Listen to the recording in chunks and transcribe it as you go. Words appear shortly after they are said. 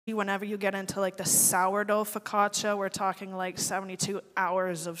Whenever you get into like the sourdough focaccia, we're talking like 72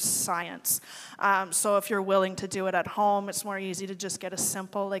 hours of science. So if you're willing to do it at home, it's more easy to just get a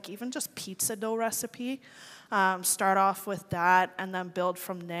simple, like even just pizza dough recipe. Start off with that and then build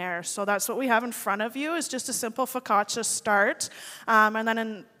from there. So that's what we have in front of you, is just a simple focaccia start. And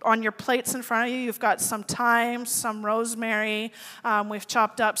then on your plates in front of you, you've got some thyme, some rosemary. We've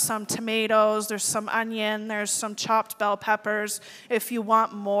chopped up some tomatoes. There's some onion. There's some chopped bell peppers. If you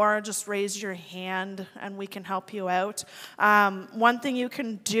want more, just raise your hand and we can help you out. One thing you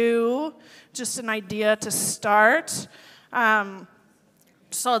can do, just an idea to start,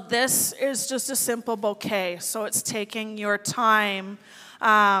 so this is just a simple bouquet. So it's taking your time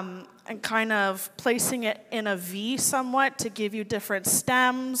and kind of placing it in a V somewhat to give you different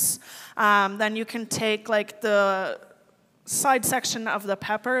stems. Then you can take like the side section of the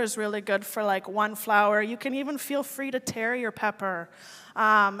pepper is really good for like one flower. You can even feel free to tear your pepper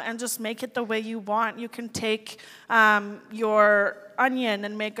and just make it the way you want. You can take your onion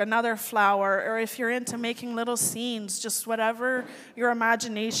and make another flower, or if you're into making little scenes, just whatever your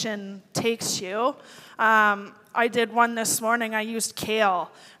imagination takes you. I did one this morning. I used kale,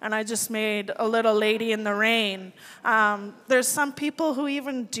 and I just made a little lady in the rain. There's some people who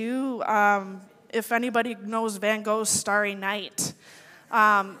even do, if anybody knows Van Gogh's Starry Night,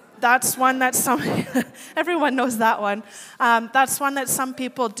 that's one that everyone knows that one. That's one that some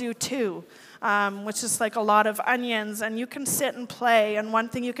people do too, which is like a lot of onions, and you can sit and play. And one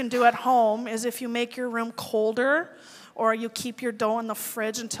thing you can do at home is if you make your room colder or you keep your dough in the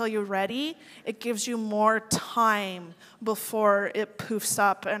fridge until you're ready, it gives you more time before it poofs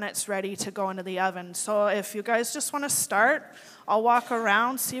up and it's ready to go into the oven. So if you guys just want to start, I'll walk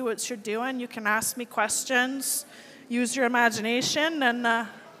around, see what you're doing. You can ask me questions, use your imagination, and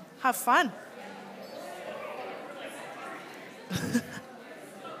have fun.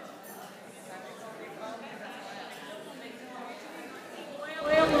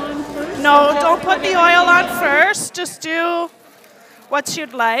 No, don't put the oil on first. Just do what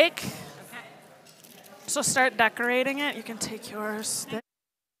you'd like. So start decorating it. You can take yours.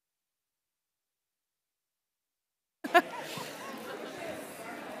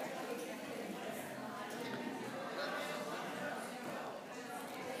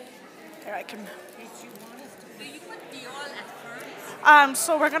 Here, I can. Do you put the oil at first?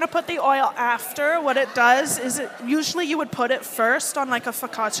 So we're going to put the oil after. What it does is usually you would put it first on like a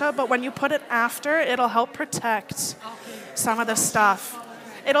focaccia, but when you put it after, it'll help protect some of the stuff.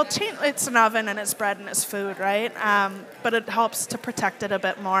 It'll change. It's an oven and it's bread and it's food, right? But it helps to protect it a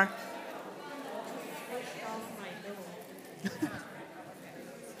bit more.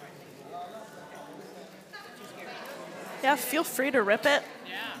 Yeah, feel free to rip it.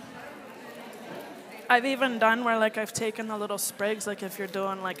 I've even done where like I've taken the little sprigs, like if you're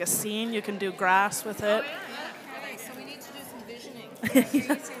doing like a scene, you can do grass with it. Okay, so we need to do some visioning. So you say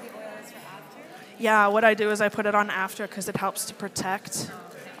the oil is for after? Yeah, what I do is I put it on after because it helps to protect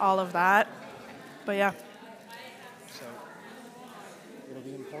all of that. But yeah. So it'll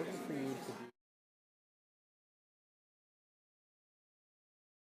be important for you to do.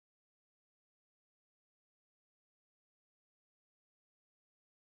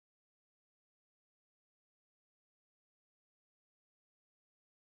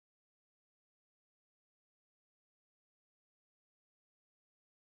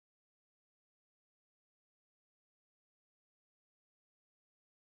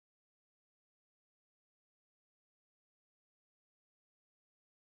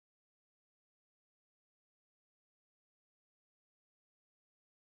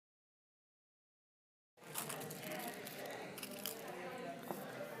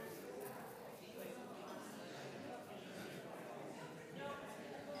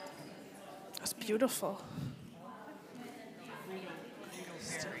 That's beautiful.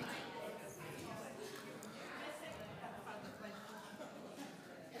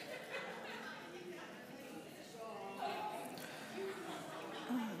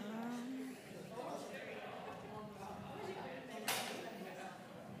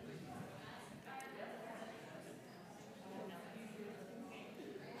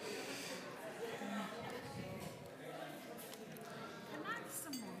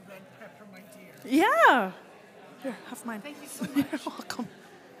 Yeah. Here, have mine. Thank you so much. You're welcome.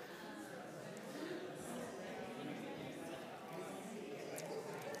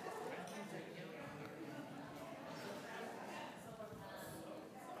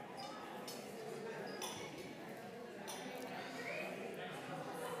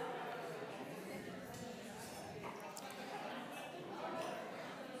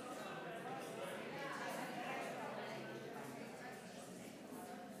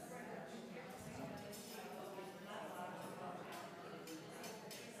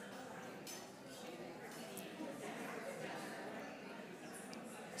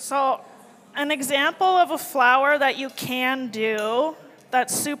 So an example of a flour that you can do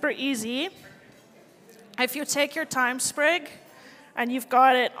that's super easy, if you take your thyme sprig and you've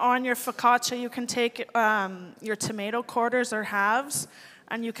got it on your focaccia, you can take your tomato quarters or halves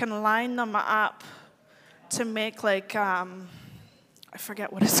and you can line them up to make like, I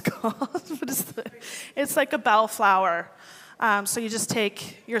forget what it's called. It's like a bell flower. So you just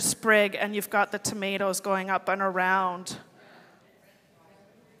take your sprig and you've got the tomatoes going up and around.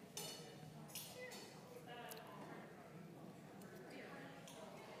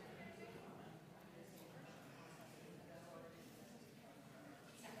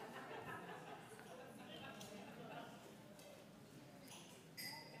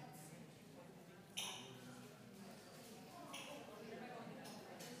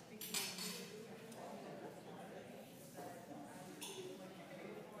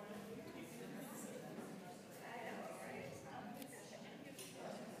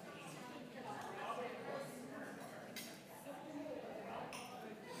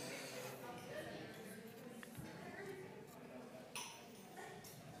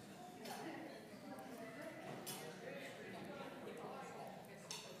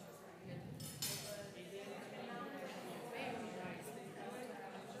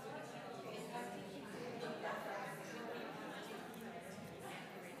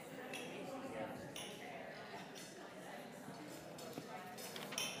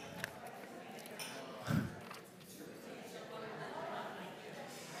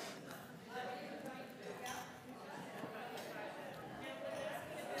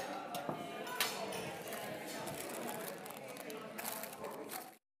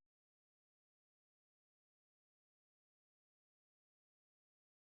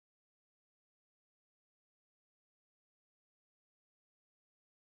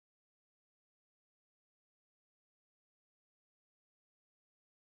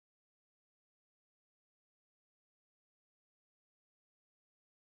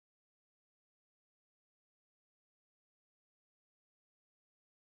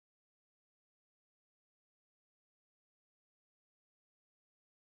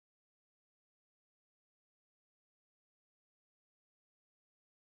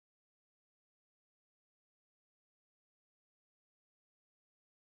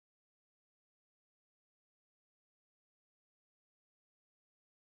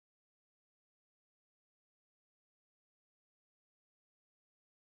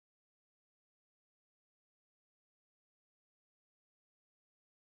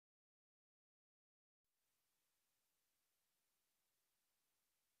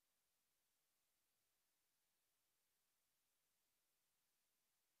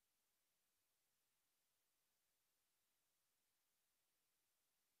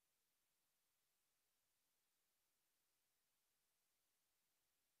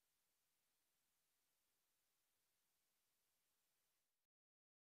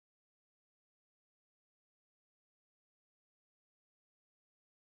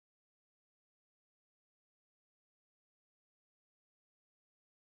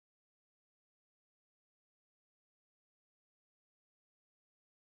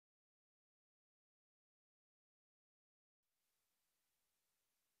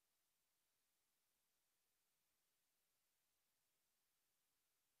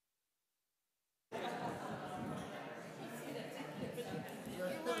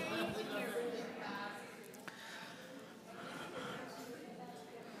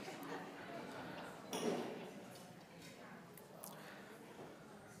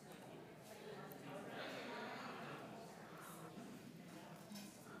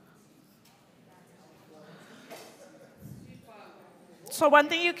 So one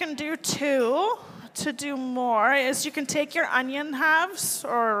thing you can do too, to do more, is you can take your onion halves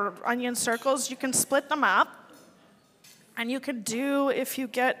or onion circles, you can split them up, and you can do, if you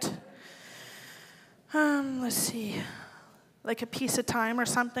get, let's see, like a piece of thyme or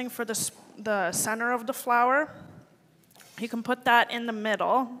something for the center of the flour, you can put that in the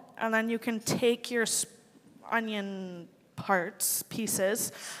middle, and then you can take your onion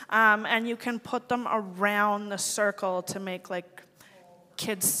pieces, and you can put them around the circle to make like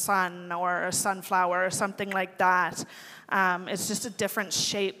kid's sun or a sunflower or something like that. It's just a different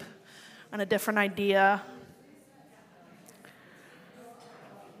shape and a different idea.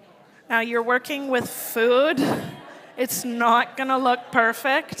 Now you're working with food. It's not gonna look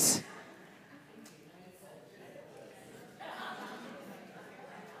perfect.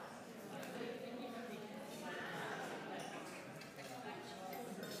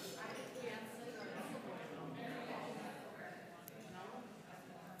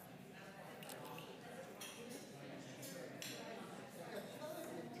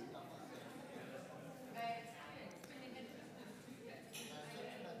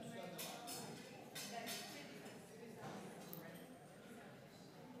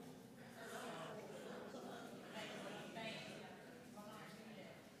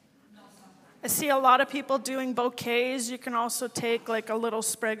 I see a lot of people doing bouquets. You can also take like a little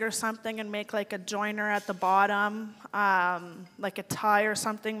sprig or something and make like a joiner at the bottom, like a tie or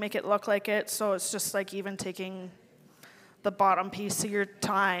something, make it look like it. So it's just like even taking the bottom piece of your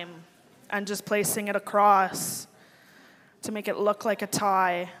thyme and just placing it across to make it look like a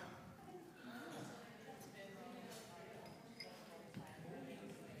tie.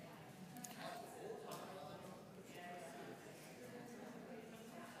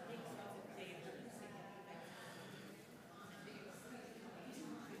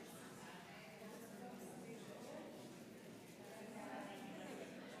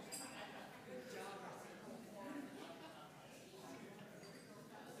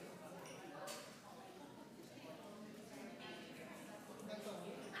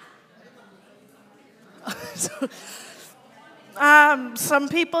 Some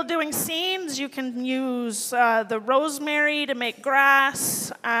people doing scenes, you can use the rosemary to make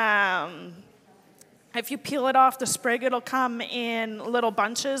grass. If you peel it off the sprig, it'll come in little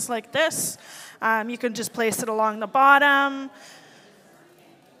bunches like this. You can just place it along the bottom.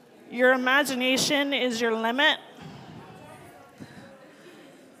 Your imagination is your limit.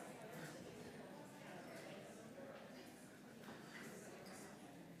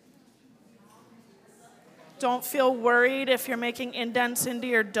 Don't feel worried if you're making indents into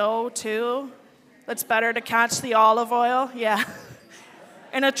your dough too. It's better to catch the olive oil. Yeah.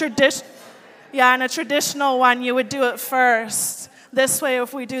 In a traditional one, you would do it first. This way,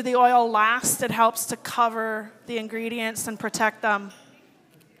 if we do the oil last, it helps to cover the ingredients and protect them.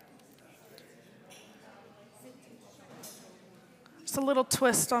 It's a little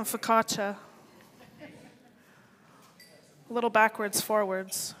twist on focaccia. A little backwards,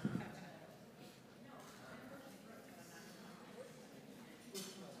 forwards.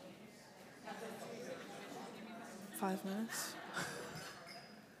 5 minutes.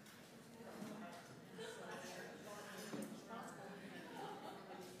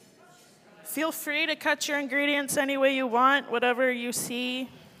 Feel free to cut your ingredients any way you want. Whatever you see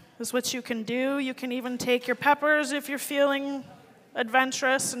is what you can do. You can even take your peppers if you're feeling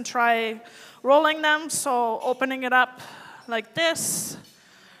adventurous and try rolling them. So opening it up like this,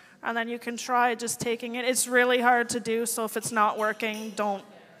 and then you can try just taking it. It's really hard to do, so if it's not working, don't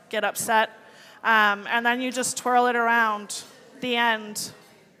get upset. And then you just twirl it around the end.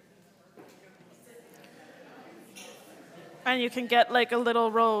 And you can get like a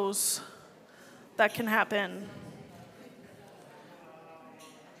little rose that can happen.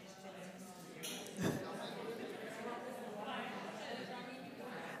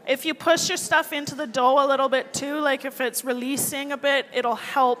 If you push your stuff into the dough a little bit too, like if it's releasing a bit, it'll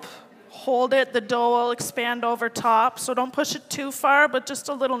help hold it. The dough will expand over top. So don't push it too far, but just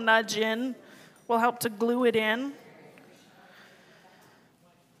a little nudge in will help to glue it in.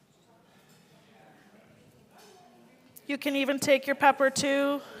 You can even take your pepper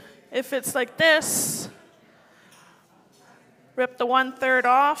too. If it's like this, rip the 1/3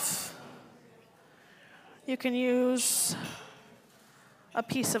 off. You can use a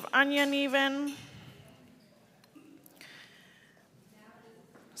piece of onion even.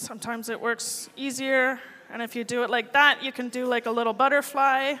 Sometimes it works easier. And if you do it like that, you can do like a little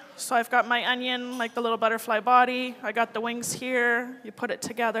butterfly. So I've got my onion, like the little butterfly body. I got the wings here. You put it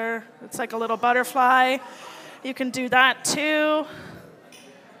together. It's like a little butterfly. You can do that too.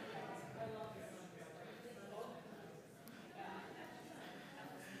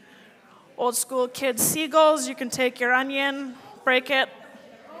 Old school kids seagulls, you can take your onion, break it,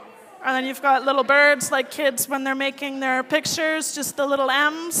 and then you've got little birds like kids when they're making their pictures, just the little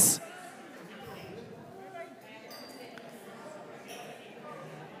M's.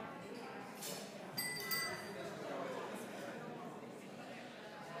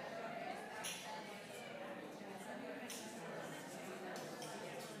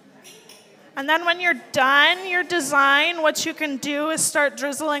 And then when you're done your design, what you can do is start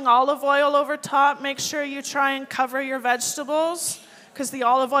drizzling olive oil over top. Make sure you try and cover your vegetables, because the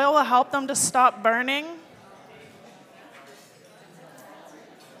olive oil will help them to stop burning.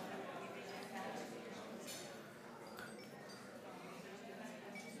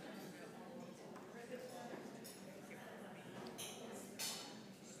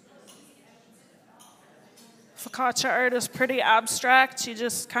 Focaccia art is pretty abstract. You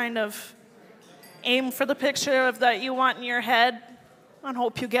just kind of aim for the picture of that you want in your head and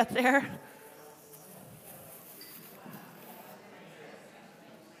hope you get there.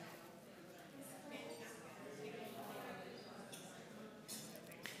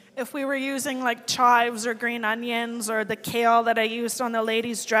 If we were using like chives or green onions or the kale that I used on the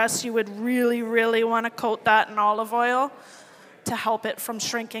lady's dress, you would really, really want to coat that in olive oil to help it from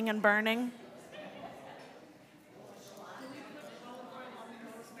shrinking and burning.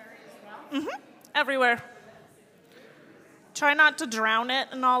 Everywhere. Try not to drown it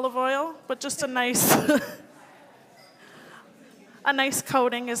in olive oil, but just a nice, a nice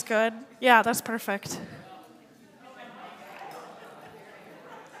coating is good. Yeah, that's perfect.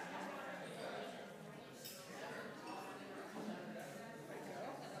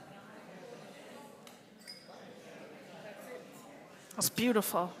 That's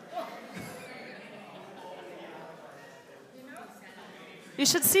beautiful. You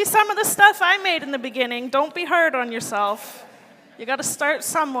should see some of the stuff I made in the beginning. Don't be hard on yourself. You got to start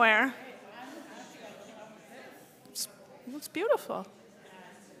somewhere. It's beautiful.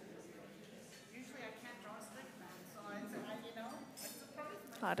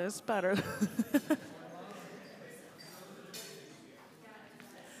 That is better.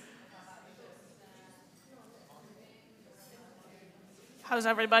 How's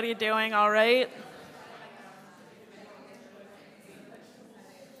everybody doing? All right?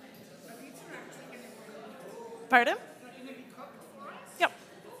 Pardon? Yep.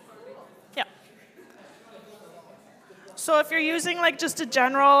 Yep. So if you're using like just a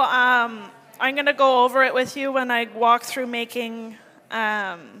general, I'm going to go over it with you when I walk through making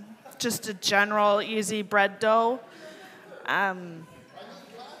just a general easy bread dough.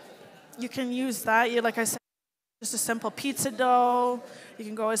 You can use that. Like I said, just a simple pizza dough. You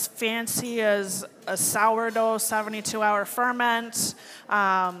can go as fancy as a sourdough, 72-hour ferment.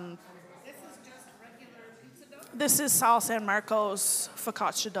 This is Sala San Marco's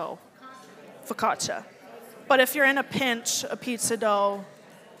focaccia dough. Focaccia. But if you're in a pinch, a pizza dough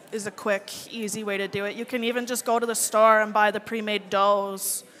is a quick, easy way to do it. You can even just go to the store and buy the pre-made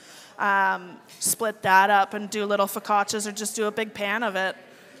doughs, split that up and do little focaccias or just do a big pan of it.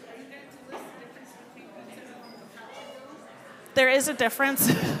 There is a difference.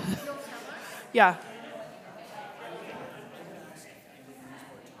 Yeah.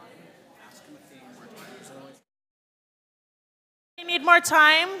 You need more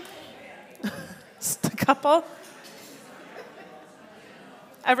time? Just a couple.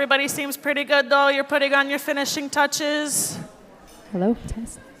 Everybody seems pretty good, though. You're putting on your finishing touches. Hello,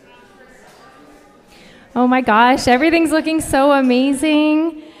 test. Oh my gosh, everything's looking so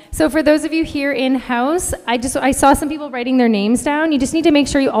amazing. So for those of you here in-house, I saw some people writing their names down. You just need to make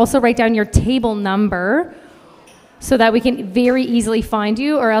sure you also write down your table number so that we can very easily find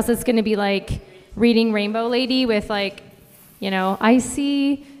you, or else it's going to be like reading Rainbow Lady with like, I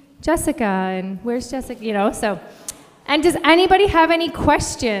see Jessica, and where's Jessica, so. And does anybody have any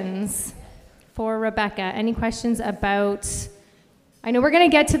questions for Rebecca? Any questions about, I know we're going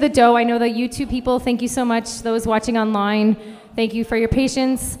to get to the dough. I know the YouTube people, thank you so much. Those watching online, thank you for your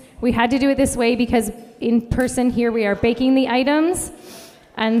patience. We had to do it this way because in person here we are baking the items.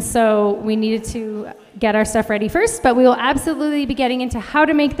 And so we needed to get our stuff ready first, but we will absolutely be getting into how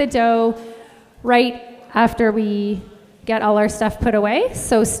to make the dough right after we get all our stuff put away.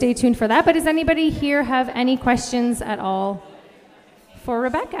 So stay tuned for that. But does anybody here have any questions at all for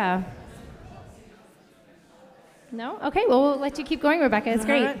Rebecca? No? Okay, well, we'll let you keep going, Rebecca. It's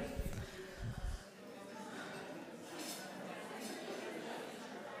great.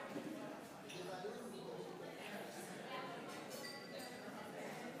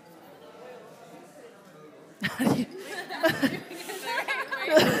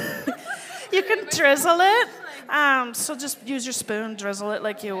 You can drizzle it. So just use your spoon, drizzle it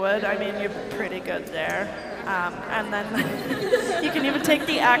like you would. I mean, you're pretty good there. And then you can even take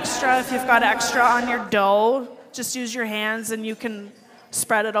the extra, if you've got extra on your dough, just use your hands and you can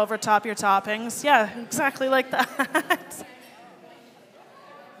spread it over top your toppings. Yeah, exactly like that.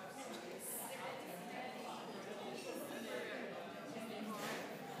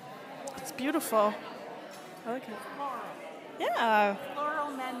 It's beautiful. I like it. Yeah. Floral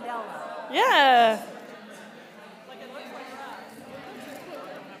Mandela. Yeah.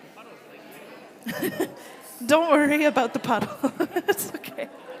 Don't worry about the puddle. It's okay.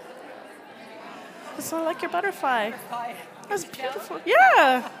 So like your butterfly. That's beautiful.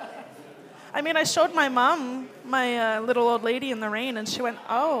 Yeah. I mean, I showed my mom my little old lady in the rain, and she went,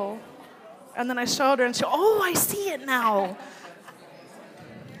 oh. And then I showed her, and she, oh, I see it now.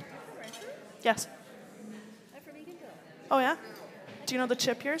 Yes. Oh, yeah? Do you know the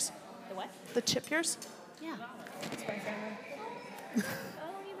chip years? The what? The chip years? Yeah. It's my family.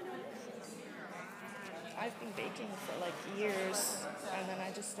 I've been baking for like years, and then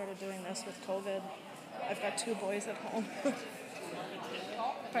I just started doing this with COVID. I've got 2 boys at home.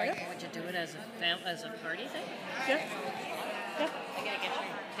 Pardon? Would you do it as a party thing? Yeah. Yeah. I gotta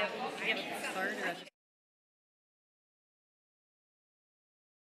get your card or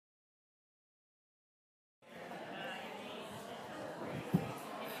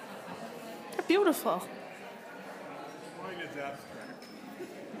beautiful. Mine is abstract.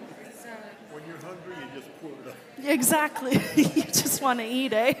 When you're hungry, you just pour it up. Exactly. You just want to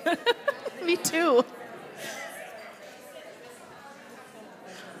eat, eh? Me too.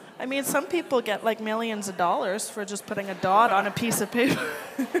 I mean, some people get like millions of dollars for just putting a dot on a piece of paper.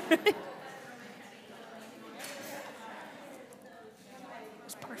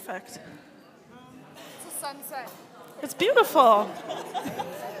 It's perfect. It's a sunset. It's beautiful.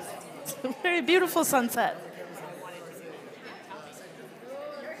 It's a very beautiful sunset.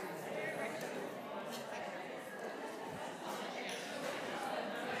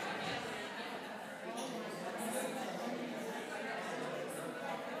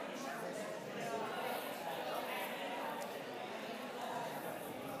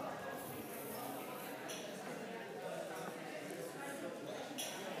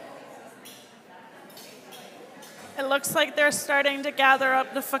 It looks like they're starting to gather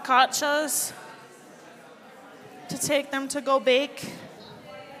up the focaccias to take them to go bake.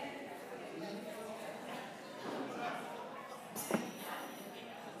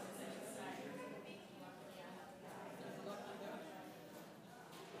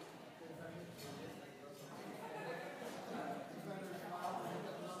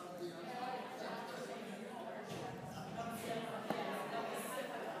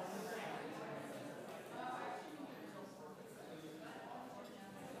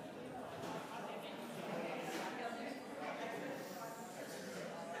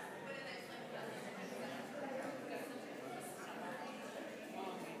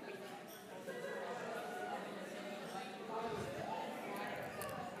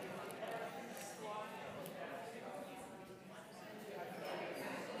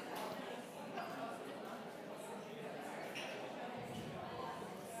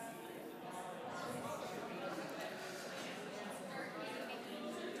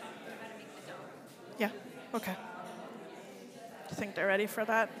 Yeah, okay. Do you think they're ready for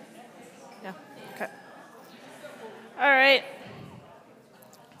that? Yeah, okay. All right.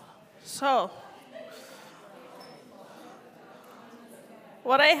 So,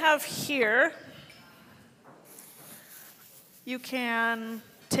 what I have here, you can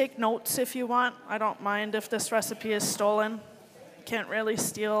take notes if you want. I don't mind if this recipe is stolen. Can't really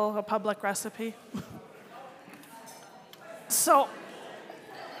steal a public recipe. So,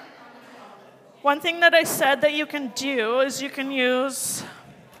 one thing that I said that you can do is you can use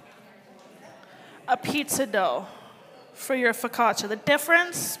a pizza dough for your focaccia. The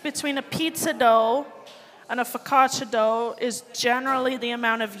difference between a pizza dough and a focaccia dough is generally the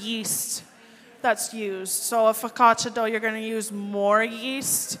amount of yeast that's used. So a focaccia dough, you're going to use more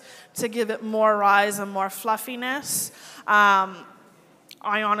yeast to give it more rise and more fluffiness.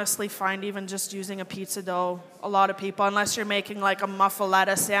 I honestly find even just using a pizza dough, a lot of people, unless you're making like a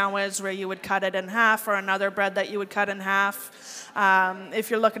muffaletta sandwich where you would cut it in half, or another bread that you would cut in half, if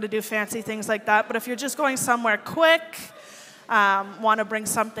you're looking to do fancy things like that. But if you're just going somewhere quick, want to bring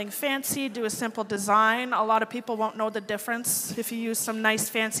something fancy, do a simple design, a lot of people won't know the difference. If you use some nice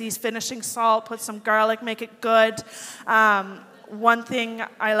fancy finishing salt, put some garlic, make it good. One thing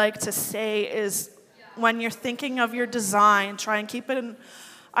I like to say is, when you're thinking of your design, try and keep an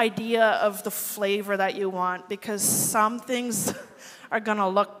idea of the flavor that you want, because some things are gonna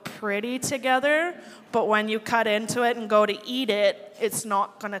look pretty together, but when you cut into it and go to eat it, it's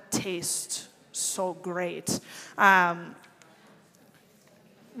not gonna taste so great.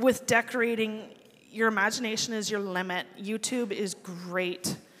 With decorating, your imagination is your limit. YouTube is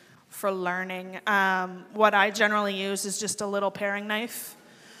great for learning. What I generally use is just a little paring knife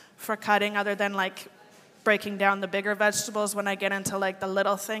for cutting, other than like breaking down the bigger vegetables. When I get into like the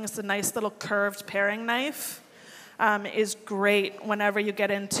little things, the nice little curved paring knife is great whenever you get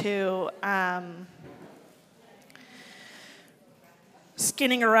into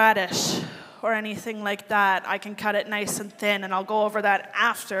skinning a radish or anything like that. I can cut it nice and thin, and I'll go over that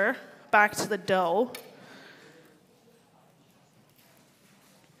after, back to the dough.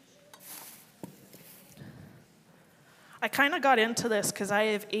 I kind of got into this because I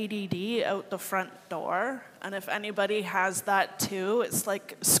have ADD out the front door, and if anybody has that too, it's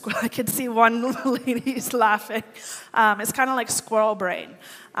like, I could see one lady's laughing. It's kind of like squirrel brain.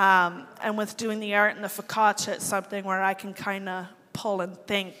 And with doing the art and the focaccia, it's something where I can kind of pull and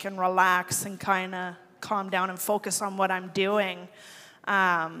think and relax and kind of calm down and focus on what I'm doing.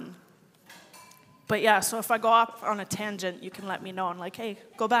 But yeah, so if I go off on a tangent, you can let me know. I'm like, hey,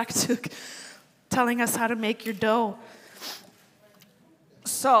 go back to telling us how to make your dough.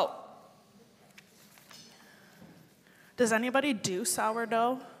 So, does anybody do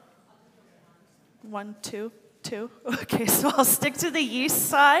sourdough? 1, 2, too. Okay, so I'll stick to the yeast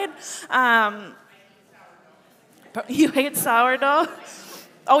side. But you hate sourdough?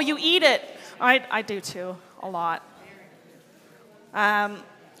 Oh, you eat it. I do too, a lot. All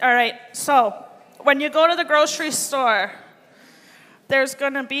right, so when you go to the grocery store, there's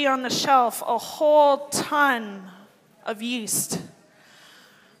going to be on the shelf a whole ton of yeast.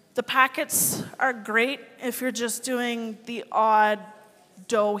 The packets are great if you're just doing the odd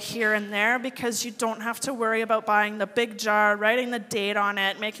dough here and there, because you don't have to worry about buying the big jar, writing the date on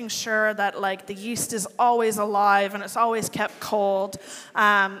it, making sure that like the yeast is always alive and it's always kept cold.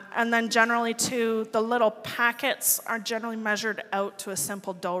 And then generally too, the little packets are generally measured out to a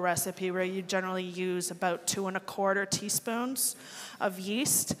simple dough recipe where you generally use about 2 1/4 teaspoons of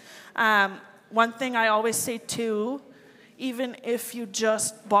yeast. One thing I always say too, even if you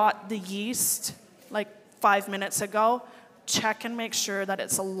just bought the yeast like 5 minutes ago, check and make sure that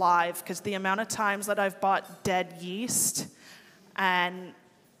it's alive, because the amount of times that I've bought dead yeast, and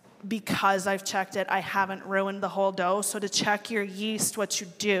because I've checked it, I haven't ruined the whole dough. So to check your yeast, what you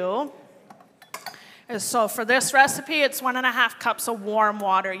do is, so for this recipe, it's 1 1/2 cups of warm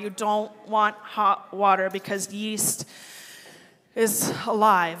water. You don't want hot water because yeast is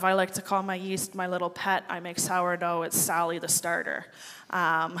alive. I like to call my yeast my little pet. I make sourdough. It's Sally the starter.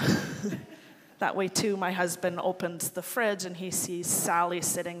 That way, too, my husband opens the fridge and he sees Sally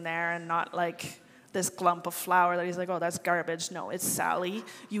sitting there and not like this glump of flour that he's like, oh, that's garbage. No, it's Sally.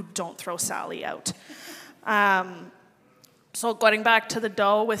 You don't throw Sally out. So going back to the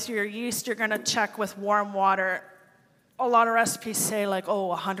dough with your yeast, you're going to check with warm water. A lot of recipes say like, oh,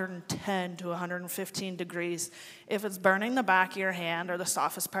 110 to 115 degrees. If it's burning the back of your hand or the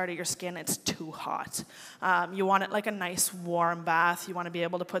softest part of your skin, it's too hot. You want it like a nice warm bath. You want to be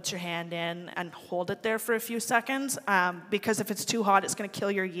able to put your hand in and hold it there for a few seconds, because if it's too hot, it's going to kill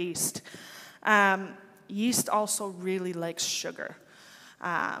your yeast. Yeast also really likes sugar.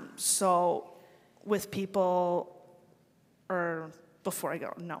 So with people, or before I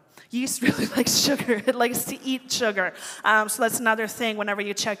go, no. Yeast really likes sugar. It likes to eat sugar. So that's another thing. Whenever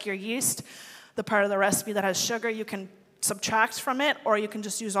you check your yeast, the part of the recipe that has sugar, you can subtract from it, or you can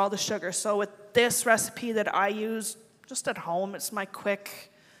just use all the sugar. So with this recipe that I use just at home, it's my quick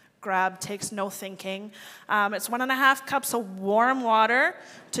grab, takes no thinking. It's 1 1/2 cups of warm water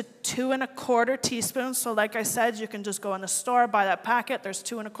to 2 1/4 teaspoons. So like I said, you can just go in the store, buy that packet. There's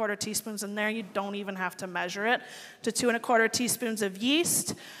 2 1/4 teaspoons in there. You don't even have to measure it. To 2 1/4 teaspoons of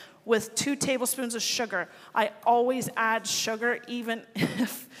yeast with 2 tablespoons of sugar. I always add sugar even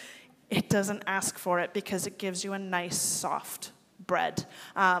if it doesn't ask for it, because it gives you a nice soft bread.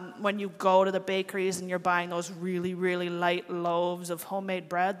 When you go to the bakeries and you're buying those really, really light loaves of homemade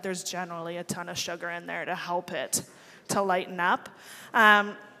bread, there's generally a ton of sugar in there to help it to lighten up.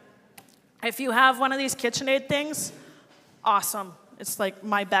 If you have one of these KitchenAid things, awesome. It's like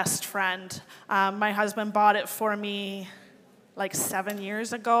my best friend. My husband bought it for me like 7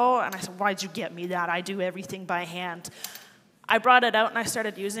 years ago, and I said, why'd you get me that? I do everything by hand. I brought it out and I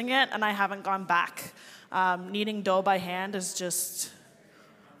started using it, and I haven't gone back. Kneading dough by hand is just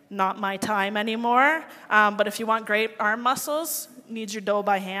not my time anymore. But if you want great arm muscles, knead your dough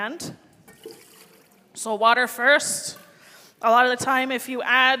by hand. So water first. A lot of the time, if you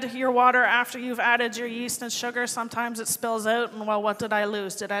add your water after you've added your yeast and sugar, sometimes it spills out, and well, what did I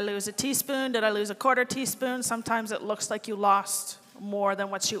lose? Did I lose a teaspoon? Did I lose a 1/4 teaspoon? Sometimes it looks like you lost more than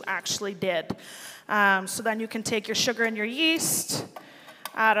what you actually did. So then you can take your sugar and your yeast,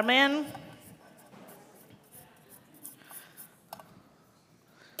 add them in.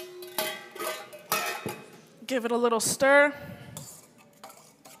 Give it a little stir.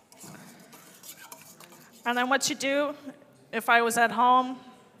 And then what you do, if I was at home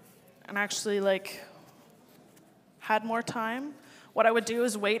and actually like had more time, what I would do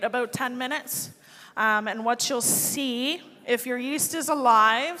is wait about 10 minutes. And what you'll see, if your yeast is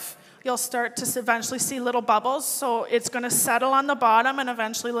alive, you'll start to eventually see little bubbles. So it's going to settle on the bottom, and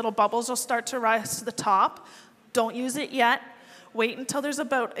eventually little bubbles will start to rise to the top. Don't use it yet. Wait until there's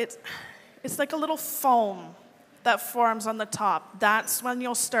about, it's like a little foam that forms on the top. That's when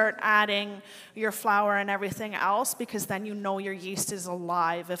you'll start adding your flour and everything else, because then you know your yeast is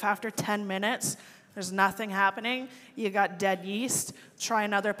alive. If after 10 minutes there's nothing happening, you got dead yeast, try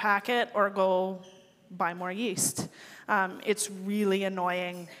another packet or go buy more yeast. It's really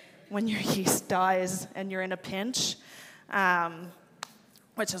annoying when your yeast dies and you're in a pinch,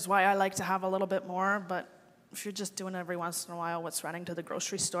 which is why I like to have a little bit more, but if you're just doing it every once in a while, what's running to the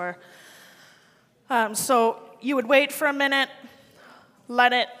grocery store? So you would wait for a minute,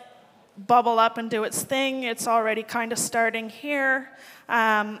 let it bubble up and do its thing. It's already kind of starting here.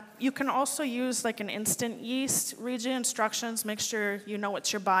 You can also use like an instant yeast. Read your instructions, make sure you know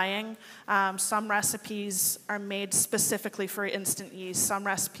what you're buying. Some recipes are made specifically for instant yeast. Some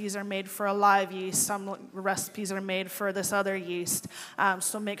recipes are made for a live yeast. Some recipes are made for this other yeast.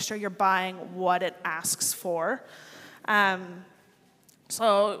 So make sure you're buying what it asks for.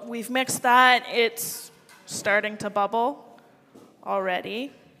 So we've mixed that. It's starting to bubble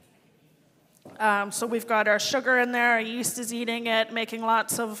already. So we've got our sugar in there, our yeast is eating it, making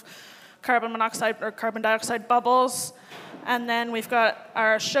lots of carbon monoxide or carbon dioxide bubbles. And then we've got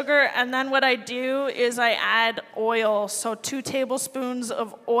our sugar, and then what I do is I add oil, so 2 tablespoons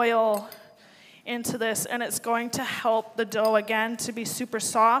of oil into this, and it's going to help the dough again to be super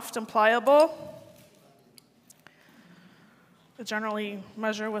soft and pliable. I generally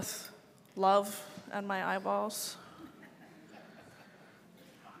measure with love and my eyeballs.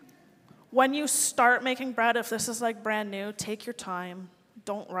 When you start making bread, if this is like brand new, take your time.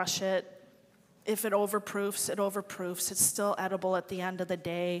 Don't rush it. If it overproofs, it overproofs. It's still edible at the end of the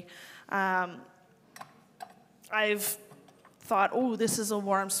day. I've thought, oh, this is a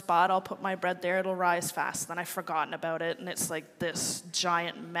warm spot. I'll put my bread there. It'll rise fast. Then I've forgotten about it, and it's like this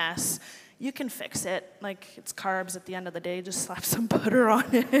giant mess. You can fix it. Like, it's carbs at the end of the day. Just slap some butter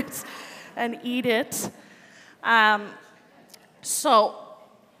on it and eat it.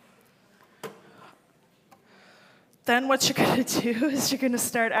 Then what you're going to do is you're going to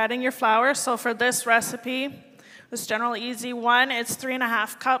start adding your flour. So for this recipe, this general easy one, it's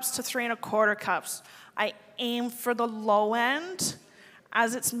 3.5 cups to 3.25 cups. I aim for the low end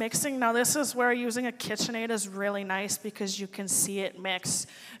as it's mixing. Now this is where using a KitchenAid is really nice because you can see it mix.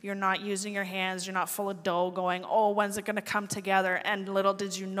 You're not using your hands. You're not full of dough going, oh, when's it going to come together? And little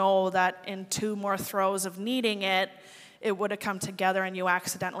did you know that in 2 more throws of kneading it, it would have come together and you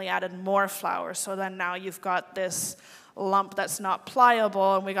accidentally added more flour. So then now you've got this lump that's not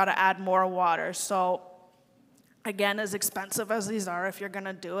pliable and we got to add more water. So again, as expensive as these are, if you're going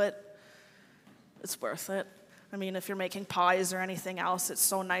to do it, it's worth it. I mean, if you're making pies or anything else, it's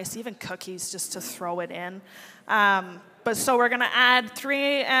so nice, even cookies, just to throw it in. So we're going to add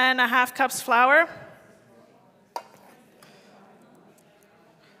 3.5 cups flour.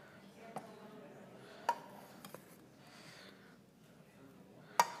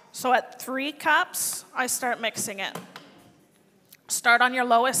 So at 3 cups, I start mixing it. Start on your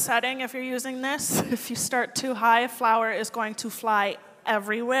lowest setting if you're using this. If you start too high, flour is going to fly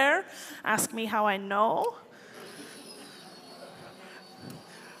everywhere. Ask me how I know.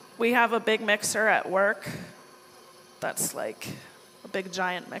 We have a big mixer at work. That's like a big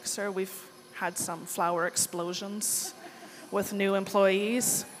giant mixer. We've had some flour explosions with new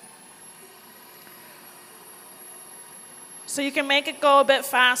employees. So you can make it go a bit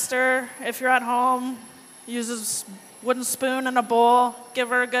faster. If you're at home, use a wooden spoon and a bowl, give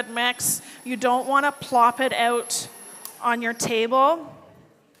her a good mix. You don't want to plop it out on your table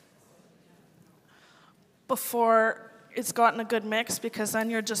before it's gotten a good mix, because then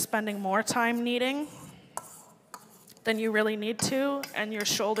you're just spending more time kneading than you really need to, and your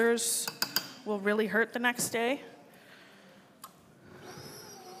shoulders will really hurt the next day.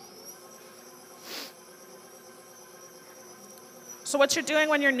 So what you're doing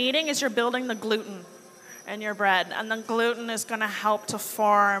when you're kneading is you're building the gluten in your bread, and the gluten is going to help to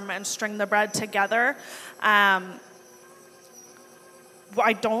form and string the bread together. I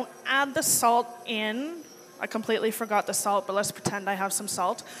don't add the salt in. I completely forgot the salt, but let's pretend I have some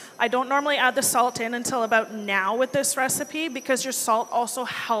salt. I don't normally add the salt in until about now with this recipe, because your salt also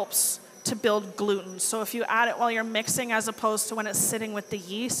helps to build gluten. So if you add it while you're mixing as opposed to when it's sitting with the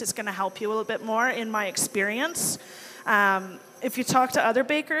yeast, it's going to help you a little bit more, in my experience. If you talk to other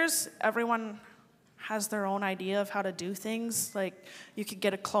bakers, everyone has their own idea of how to do things. Like, you could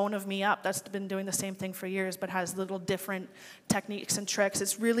get a clone of me up that's been doing the same thing for years but has little different techniques and tricks.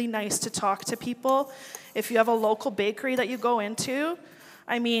 It's really nice to talk to people. If you have a local bakery that you go into,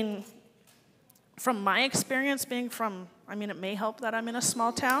 I mean, from my experience being from, it may help that I'm in a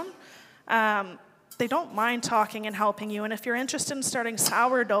small town, they don't mind talking and helping you. And if you're interested in starting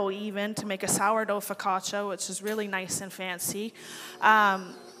sourdough even, to make a sourdough focaccia, which is really nice and fancy,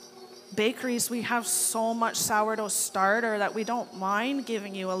 bakeries, we have so much sourdough starter that we don't mind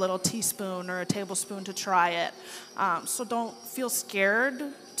giving you a little teaspoon or a tablespoon to try it. So don't feel scared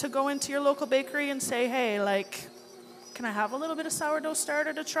to go into your local bakery and say, hey, like, can I have a little bit of sourdough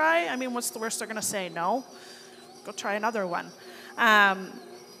starter to try? I mean, what's the worst they're going to say? No. Go try another one.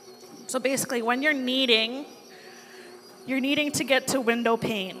 So basically, when you're kneading to get to window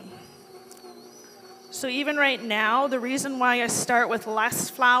pane. So even right now, the reason why I start with less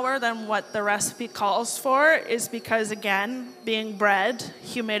flour than what the recipe calls for is because, again, being bread,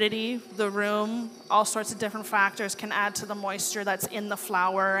 humidity, the room, all sorts of different factors can add to the moisture that's in the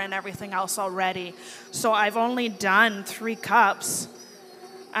flour and everything else already. So I've only done 3 cups,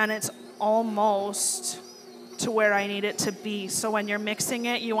 and it's almost to where I need it to be. So when you're mixing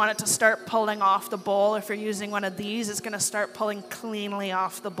it, you want it to start pulling off the bowl. If you're using one of these, it's going to start pulling cleanly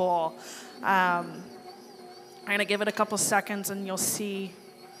off the bowl. I'm going to give it a couple seconds and you'll see,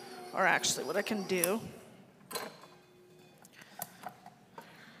 or actually what I can do.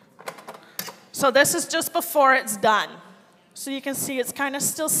 So this is just before it's done. So you can see it's kind of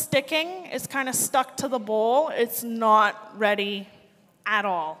still sticking. It's kind of stuck to the bowl. It's not ready at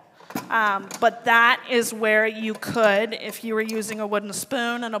all. But that is where you could, if you were using a wooden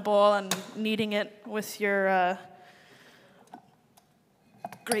spoon and a bowl and kneading it with your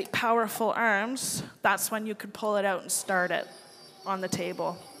great powerful arms, that's when you could pull it out and start it on the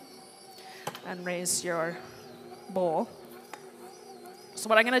table and raise your bowl. So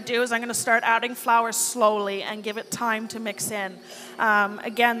what I'm going to do is I'm going to start adding flour slowly and give it time to mix in.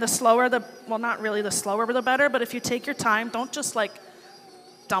 Again, the slower well, not really the slower the better, but if you take your time, don't just like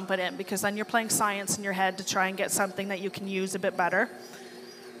dump it in, because then you're playing science in your head to try and get something that you can use a bit better.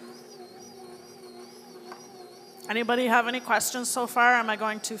 Anybody have any questions so far? Am I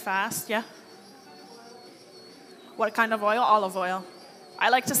going too fast? Yeah? What kind of oil? Olive oil. I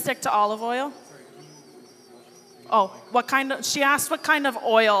like to stick to olive oil. Oh, what kind of, she asked what kind of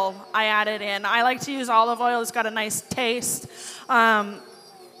oil I added in. I like to use olive oil. It's got a nice taste.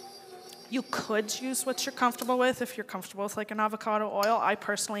 You could use what you're comfortable with if you're comfortable with like an avocado oil. I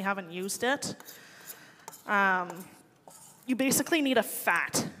personally haven't used it. You basically need a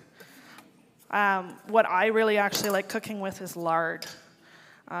fat. What I really actually like cooking with is lard.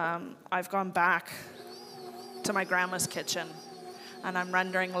 I've gone back to my grandma's kitchen, and I'm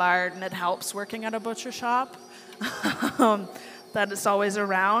rendering lard, and it helps working at a butcher shop. That it's always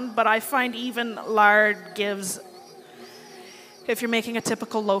around. But I find even lard gives, if you're making a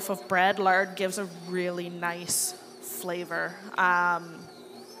typical loaf of bread, lard gives a really nice flavor.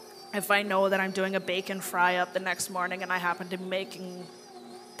 If I know that I'm doing a bacon fry up the next morning and I happen to be making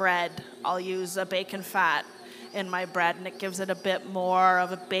bread, I'll use a bacon fat in my bread, and it gives it a bit more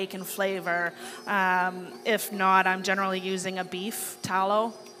of a bacon flavor. If not, I'm generally using a beef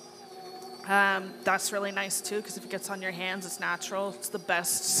tallow. That's really nice too, because if it gets on your hands, it's natural. It's the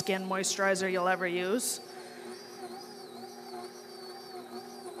best skin moisturizer you'll ever use.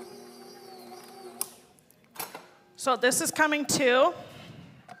 So this is coming too.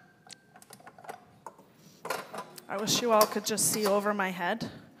 I wish you all could just see over my head.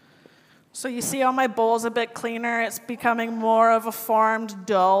 So you see how my bowl's a bit cleaner. It's becoming more of a formed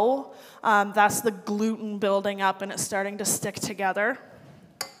dough. That's the gluten building up, and it's starting to stick together.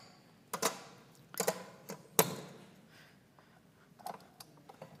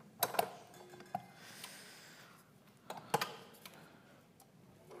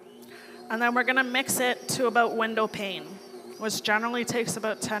 And then we're going to mix it to about window pane, which generally takes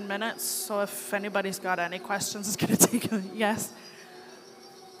about 10 minutes. So if anybody's got any questions, it's going to take a yes.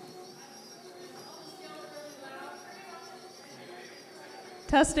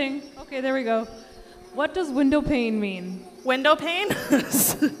 Testing. Okay, there we go. What does window pane mean? Window pane?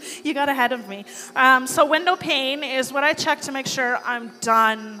 You got ahead of me. So window pane is what I check to make sure I'm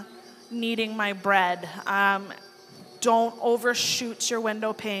done kneading my bread. Don't overshoot your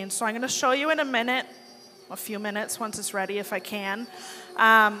window pane. So I'm going to show you in a few minutes once it's ready if I can.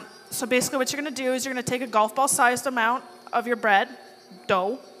 So basically what you're going to do is you're going to take a golf ball sized amount of your bread,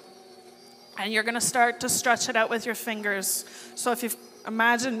 dough, and you're going to start to stretch it out with your fingers. So if you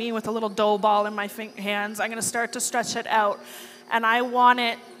imagine me with a little dough ball in my hands, I'm going to start to stretch it out. And I want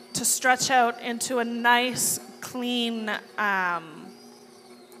it to stretch out into a nice, clean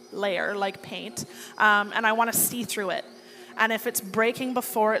layer like paint, and I want to see through it. And if it's breaking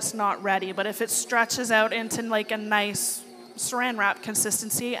before, it's not ready. But if it stretches out into like a nice saran wrap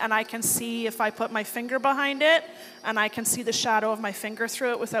consistency, and I can see if I put my finger behind it, and I can see the shadow of my finger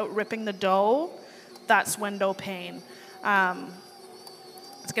through it without ripping the dough, that's window pane.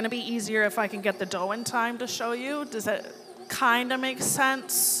 It's going to be easier if I can get the dough in time to show you. Does that kind of make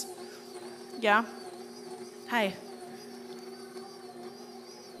sense? Yeah? Hi.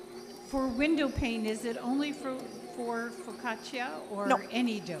 For window pane, is it only for focaccia or No.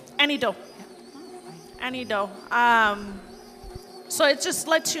 any dough? Any dough. Any dough. So it just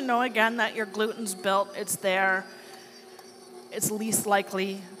lets you know again that your gluten's built, it's there. It's least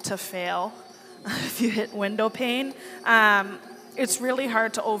likely to fail if you hit window pane. It's really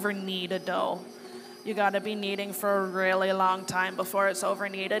hard to over knead a dough. You got to be kneading for a really long time before it's over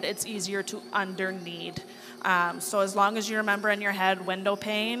kneaded. It's easier to under knead. So as long as you remember in your head window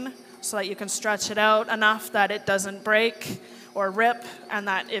pane, so that you can stretch it out enough that it doesn't break or rip, and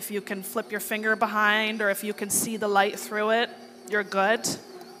that if you can flip your finger behind or if you can see the light through it, you're good.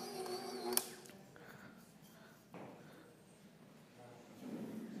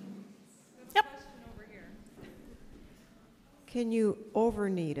 Yep. Can you over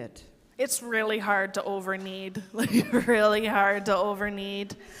knead it? It's really hard to over knead, like really hard to over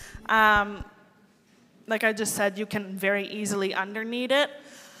knead. Like I just said, you can very easily under knead it.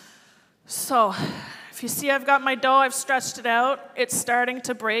 So if you see I've got my dough, I've stretched it out, it's starting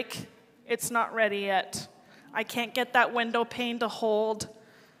to break. It's not ready yet. I can't get that window pane to hold.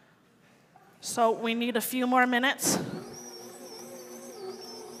 So we need a few more minutes.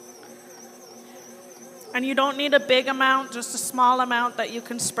 And you don't need a big amount, just a small amount that you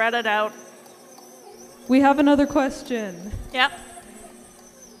can spread it out. We have another question. Yep.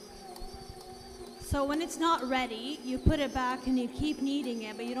 So when it's not ready, you put it back and you keep kneading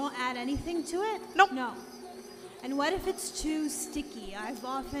it, but you don't add anything to it? Nope. No. And what if it's too sticky? I've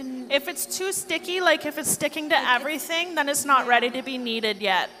often... If it's too sticky, like if it's sticking to everything, then it's not ready to be kneaded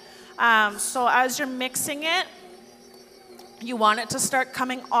yet. So as you're mixing it, you want it to start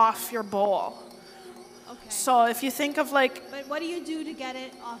coming off your bowl. Okay. So if you think of like... But what do you do to get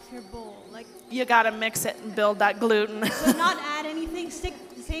it off your bowl? Like, you gotta mix it and build that gluten. so not add anything, stick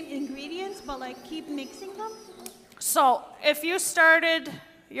the same ingredients, but like keep mixing them? So if you started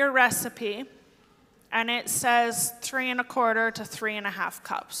your recipe and it says 3 1/4 to 3 1/2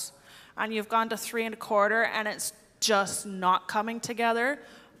 cups, and you've gone to 3 1/4 and it's just not coming together,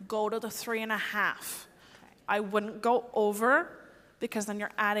 go to the 3 1/2. Okay. I wouldn't go over, because then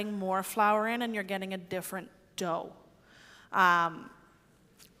you're adding more flour in and you're getting a different dough.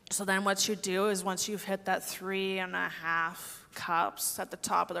 So then what you do is once you've hit that 3 1/2 cups at the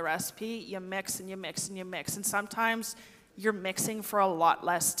top of the recipe, you mix and you mix and you mix. And sometimes you're mixing for a lot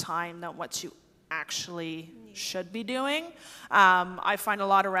less time than what you actually should be doing. I find a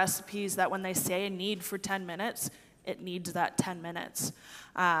lot of recipes that when they say knead for 10 minutes, it needs that 10 minutes.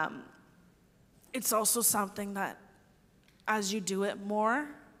 It's also something that as you do it more,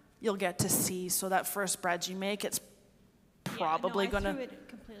 you'll get to see. So that first bread you make, it's probably I gonna... threw it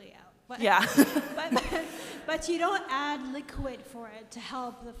completely out. But, Yeah. but you don't add liquid for it to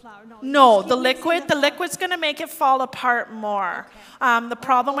help the flour. No, the liquid's gonna make it fall apart more. Okay. The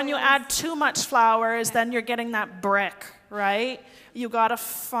problem when you add too much flour is then you're getting that brick, right? You gotta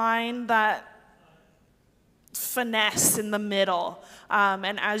find that finesse in the middle.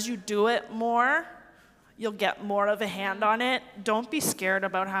 And as you do it more, you'll get more of a hand on it. Don't be scared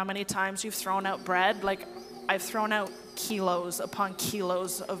about how many times you've thrown out bread. Like, I've thrown out kilos upon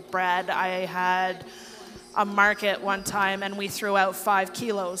kilos of bread. I had a market one time and we threw out 5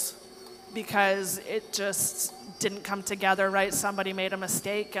 kilos because it just didn't come together right. Somebody made a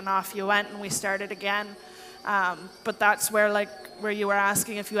mistake and off you went and we started again. But that's where you were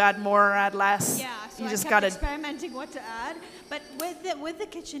asking if you add more or add less. Yeah, so you just I gotta kept experimenting what to add. But with the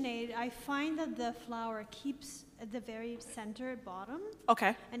KitchenAid, I find that the flour keeps at the very center bottom.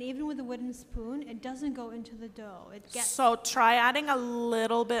 Okay. And even with a wooden spoon, it doesn't go into the dough. It gets So try adding a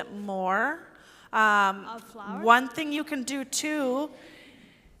little bit more. of flour. One thing you can do too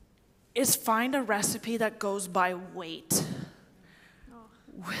is find a recipe that goes by weight.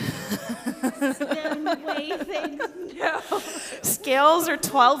 Then weigh things. No. Scales are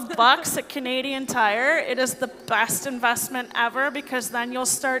 $12 at Canadian Tire. It is the best investment ever because then you'll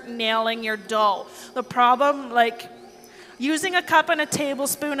start nailing your dough. The problem, like using a cup and a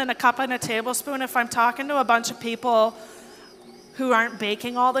tablespoon and a cup and a tablespoon, if I'm talking to a bunch of people who aren't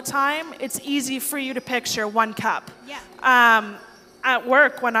baking all the time, it's easy for you to picture 1 cup. Yeah. At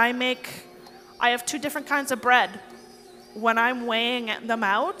work, when I have 2 different kinds of bread. When I'm weighing them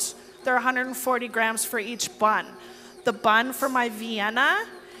out, they're 140 grams for each bun. The bun for my Vienna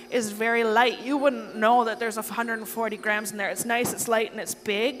is very light. You wouldn't know that there's 140 grams in there. It's nice, it's light, and it's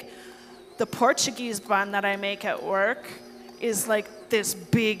big. The Portuguese bun that I make at work is like this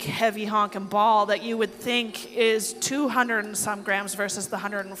big, heavy honking ball that you would think is 200 and some grams versus the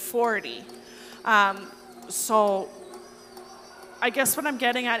 140. So I guess what I'm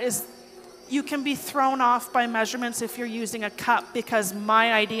getting at is you can be thrown off by measurements if you're using a cup, because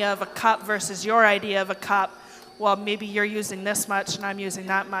my idea of a cup versus your idea of a cup, well, maybe you're using this much and I'm using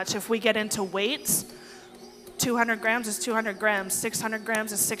that much. If we get into weights, 200 grams is 200 grams, 600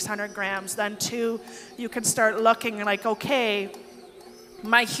 grams is 600 grams. Then too, you can start looking like, okay,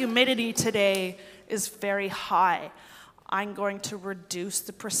 my humidity today is very high. I'm going to reduce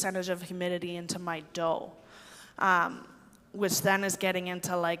the percentage of humidity into my dough, which then is getting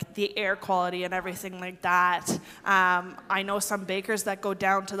into like the air quality and everything like that. I know some bakers that go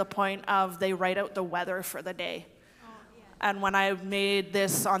down to the point of they write out the weather for the day. And when I made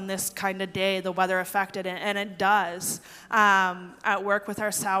this on this kind of day, the weather affected it, and it does. At work with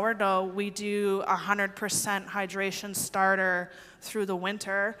our sourdough, we do 100% hydration starter through the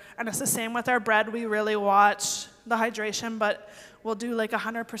winter. And it's the same with our bread. We really watch the hydration, but we'll do like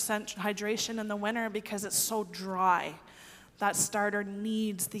 100% hydration in the winter because it's so dry. That starter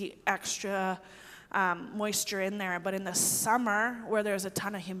needs the extra moisture in there. But in the summer, where there's a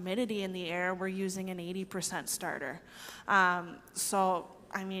ton of humidity in the air, we're using an 80% starter. So,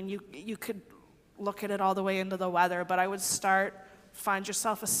 I mean, you could look at it all the way into the weather, but I would find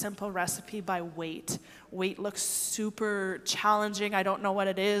yourself a simple recipe by weight. Weight looks super challenging. I don't know what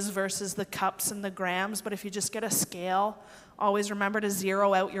it is versus the cups and the grams, but if you just get a scale, always remember to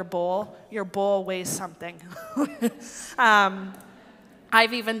zero out your bowl. Your bowl weighs something.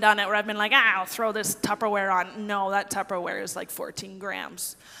 I've even done it where I've been like, I'll throw this Tupperware on. No, that Tupperware is like 14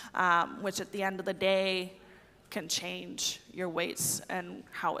 grams, which at the end of the day can change your weights and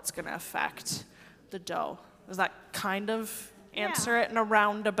how it's going to affect the dough. Does that kind of answer it in a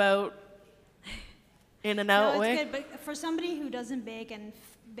roundabout, in and out way? No, it's good, but for somebody who doesn't bake and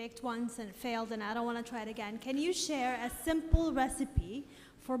baked once and failed and I don't want to try it again, can you share a simple recipe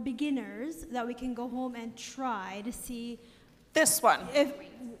for beginners that we can go home and try to see? This one.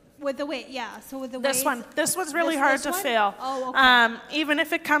 With the weight, yeah. So with the this weight. one. This one's really hard to fail. Oh, okay. Even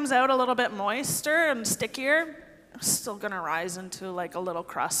if it comes out a little bit moister and stickier, it's still going to rise into like a little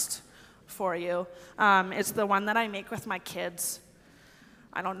crust for you. It's the one that I make with my kids.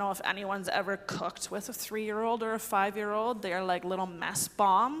 I don't know if anyone's ever cooked with a 3-year-old or a 5-year-old. They're like little mess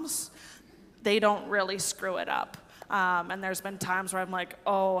bombs. They don't really screw it up. And there's been times where I'm like,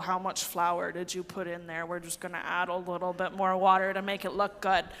 oh, how much flour did you put in there? We're just going to add a little bit more water to make it look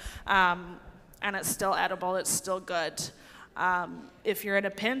good. And it's still edible. It's still good. If you're in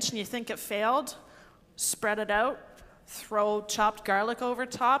a pinch and you think it failed, spread it out. Throw chopped garlic over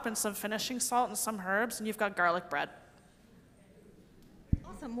top and some finishing salt and some herbs, and you've got garlic bread.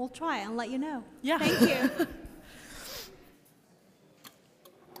 Awesome. We'll try and let you know. Yeah. Thank you.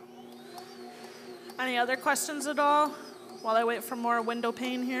 Any other questions at all while I wait for more window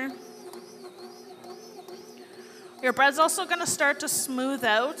pane here? Your bread's also going to start to smooth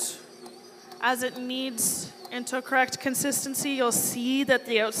out as it kneads into a correct consistency. You'll see that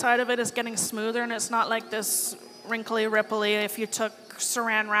the outside of it is getting smoother and it's not like this wrinkly, ripply. If you took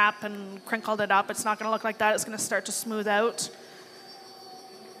saran wrap and crinkled it up, it's not going to look like that. It's going to start to smooth out.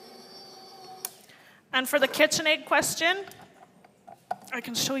 And for the KitchenAid question, I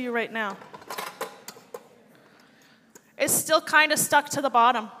can show you right now. It's still kind of stuck to the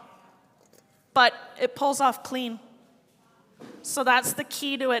bottom, but it pulls off clean. So that's the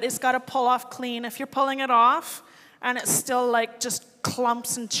key to it. It's got to pull off clean. If you're pulling it off and it's still like just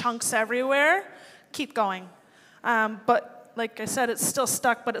clumps and chunks everywhere, keep going. But like I said, it's still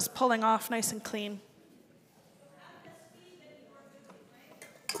stuck, but it's pulling off nice and clean.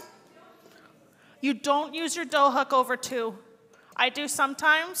 You don't use your dough hook over 2. I do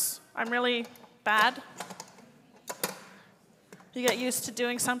sometimes. I'm really bad. You get used to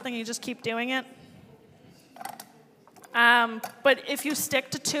doing something, you just keep doing it. But if you stick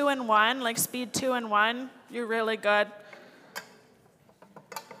to 2 and 1, like speed 2 and 1, you're really good.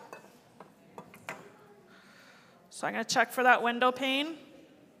 So I'm going to check for that window pane.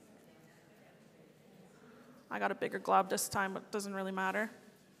 I got a bigger glob this time, but it doesn't really matter.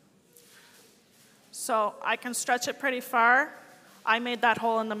 So I can stretch it pretty far. I made that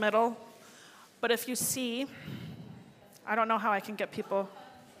hole in the middle. But if you see, I don't know how I can get people.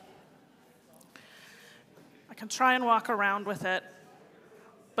 I can try and walk around with it.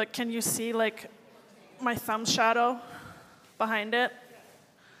 But can you see like my thumb shadow behind it?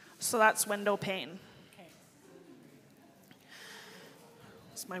 So that's window pane. Okay.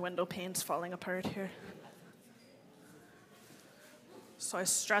 So my window pane's falling apart here. So I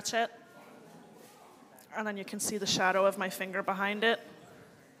stretch it. And then you can see the shadow of my finger behind it.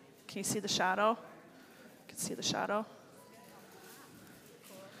 Can you see the shadow? You can see the shadow.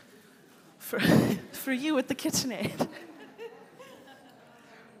 For you with the KitchenAid.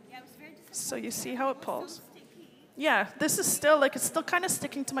 So you see how it pulls? Yeah, this is still, like, it's still kind of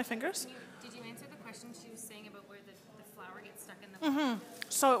sticking to my fingers. Did you answer the question she was saying about where the flour gets stuck in the...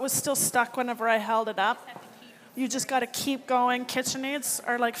 So it was still stuck whenever I held it up. You just got to keep going. KitchenAids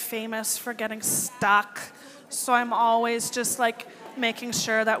are like famous for getting stuck. So I'm always just like making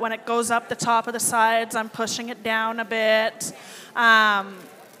sure that when it goes up the top of the sides, I'm pushing it down a bit,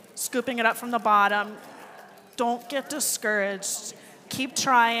 scooping it up from the bottom. Don't get discouraged. Keep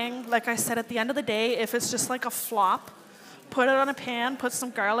trying. Like I said, at the end of the day, if it's just like a flop, put it on a pan, put some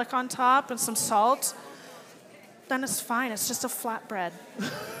garlic on top and some salt, then it's fine. It's just a flatbread.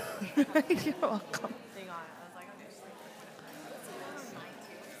 You're welcome.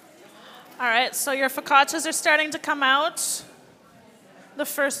 All right, so your focaccias are starting to come out. The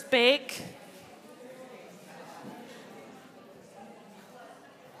first bake.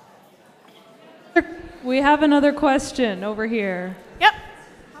 We have another question over here. Yep.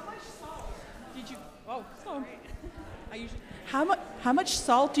 How much salt did you? Oh, sorry. How much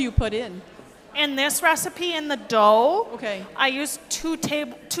salt do you put in? In this recipe, in the dough, Okay. I use 2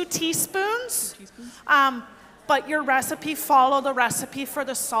 teaspoons. But your recipe, follow the recipe for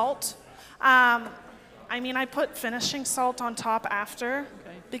the salt. I mean, I put finishing salt on top after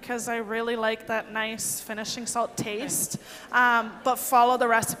because I really like that nice finishing salt taste. But follow the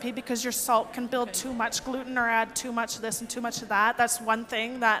recipe because your salt can build too much gluten or add too much of this and too much of that. That's one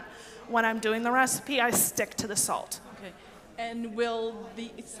thing that when I'm doing the recipe, I stick to the salt. Okay. And will the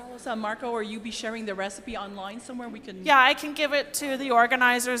Sala San Marco, or you be sharing the recipe online somewhere we can? Yeah, I can give it to the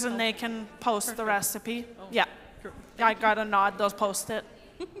organizers and they can post the recipe. Oh. Yeah. I got a nod, they'll post it.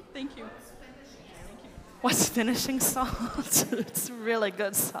 Thank you. What's finishing salt? It's really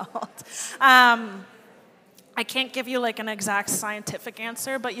good salt. I can't give you like an exact scientific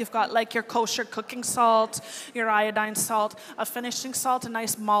answer, but you've got like your kosher cooking salt, your iodine salt, a finishing salt, a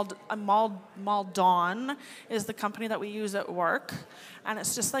nice Maldon is the company that we use at work. And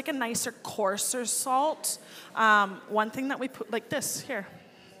it's just like a nicer, coarser salt. One thing that we put, like this, here.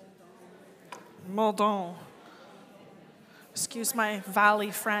 Maldon. Excuse my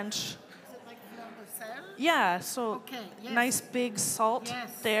Valley French. Yeah, so nice big salt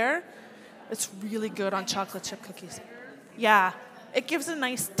there. It's really good on chocolate chip cookies. Yeah, it gives a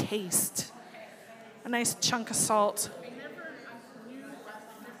nice taste. A nice chunk of salt.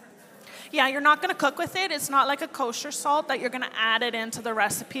 Yeah, you're not going to cook with it. It's not like a kosher salt that you're going to add it into the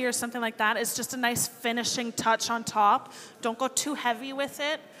recipe or something like that. It's just a nice finishing touch on top. Don't go too heavy with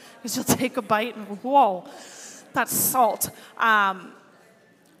it because you'll take a bite and whoa, that's salt.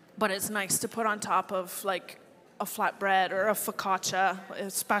 But it's nice to put on top of like a flatbread or a focaccia,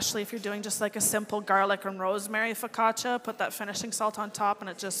 especially if you're doing just like a simple garlic and rosemary focaccia. Put that finishing salt on top and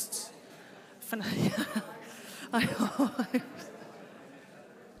it just...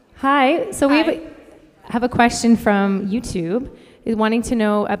 Hi, so we have a question from YouTube. Is wanting to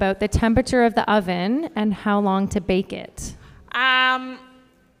know about the temperature of the oven and how long to bake it.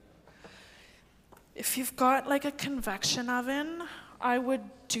 If you've got like a convection oven, I would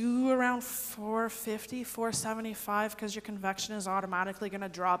do around 450, 475 because your convection is automatically going to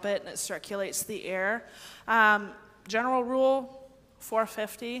drop it and it circulates the air. General rule,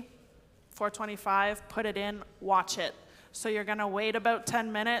 450, 425, put it in, watch it. So you're going to wait about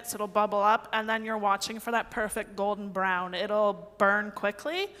 10 minutes, it'll bubble up, and then you're watching for that perfect golden brown. It'll burn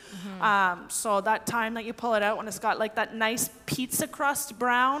quickly. So that time that you pull it out when it's got like that nice pizza crust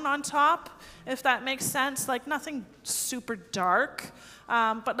brown on top, if that makes sense, like nothing super dark,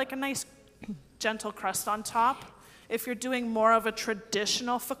 but like a nice gentle crust on top. If you're doing more of a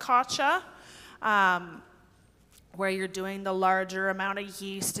traditional focaccia, where you're doing the larger amount of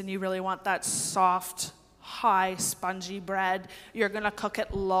yeast and you really want that soft, high, spongy bread, you're going to cook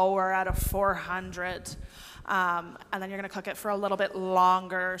it lower at a 400. And then you're going to cook it for a little bit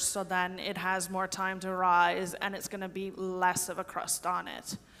longer so then it has more time to rise and it's going to be less of a crust on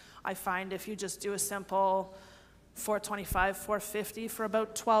it. I find if you just do a simple 425, 450 for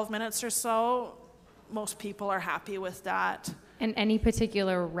about 12 minutes or so, most people are happy with that. And any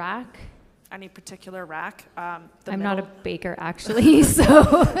particular rack? Any particular rack? I'm not a baker, actually, so.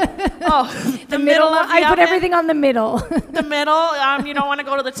 The middle of the I put oven. everything on the middle. The middle, you don't want to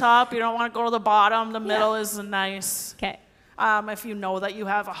go to the top, you don't want to go to the bottom. The middle is nice. Okay. If you know that you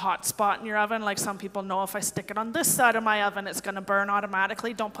have a hot spot in your oven, like some people know if I stick it on this side of my oven, it's going to burn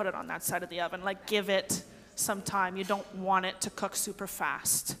automatically. Don't put it on that side of the oven. Like, give it some time. You don't want it to cook super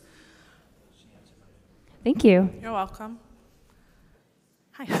fast. Thank you. You're welcome.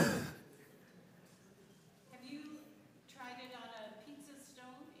 Hi.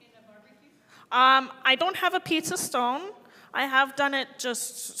 I don't have a pizza stone. I have done it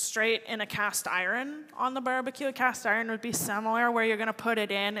just straight in a cast iron on the barbecue. A cast iron would be similar where you're going to put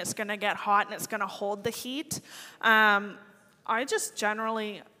it in, it's going to get hot, and it's going to hold the heat. I just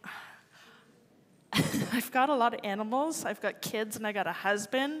generally, I've got a lot of animals. I've got kids and I got a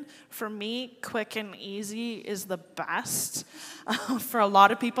husband. For me, quick and easy is the best. For a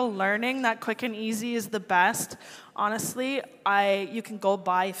lot of people learning that quick and easy is the best, honestly, you can go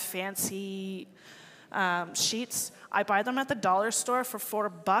buy fancy sheets. I buy them at the dollar store for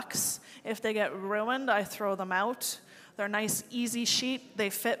 $4. If they get ruined, I throw them out. They're a nice, easy sheet. They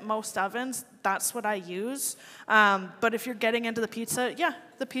fit most ovens. That's what I use. But if you're getting into the pizza, yeah,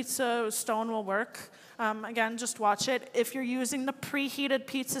 the pizza stone will work. Again, just watch it. If you're using the preheated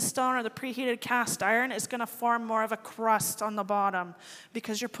pizza stone or the preheated cast iron, it's going to form more of a crust on the bottom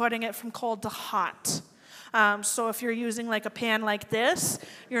because you're putting it from cold to hot. So if you're using like a pan like this,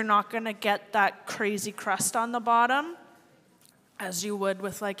 you're not going to get that crazy crust on the bottom as you would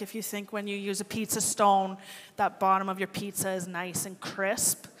with, like, if you think when you use a pizza stone, that bottom of your pizza is nice and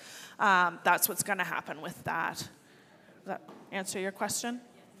crisp. That's what's going to happen with that. Does that answer your question?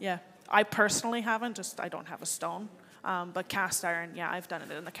 Yeah. I personally haven't, I don't have a stone. But cast iron, yeah, I've done it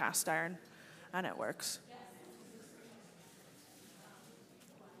in the cast iron, and it works.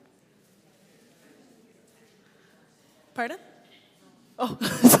 Pardon? Oh,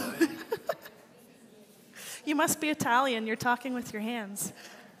 you must be Italian. You're talking with your hands.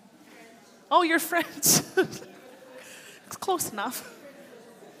 Oh, you're French. It's close enough.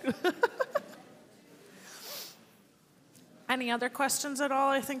 Any other questions at all?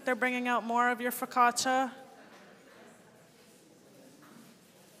 I think they're bringing out more of your focaccia.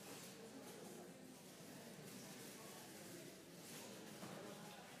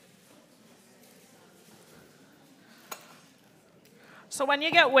 So when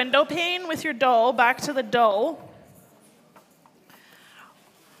you get window pane with your dough, back to the dough.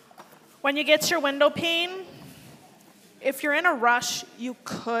 When you get your window pane, if you're in a rush, you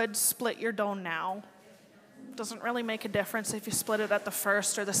could split your dough now. Doesn't really make a difference if you split it at the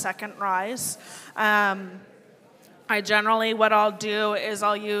first or the second rise. What I'll do is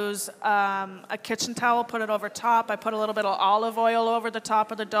I'll use a kitchen towel, put it over top. I put a little bit of olive oil over the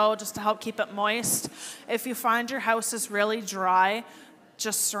top of the dough just to help keep it moist. If you find your house is really dry,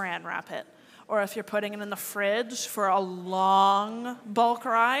 just saran wrap it. Or if you're putting it in the fridge for a long bulk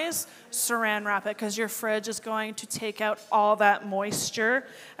rise, saran wrap it, because your fridge is going to take out all that moisture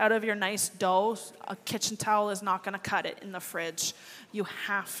out of your nice dough. A kitchen towel is not going to cut it in the fridge. You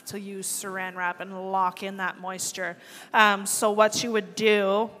have to use saran wrap and lock in that moisture. So what you would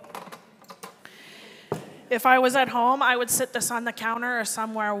do, if I was at home, I would sit this on the counter or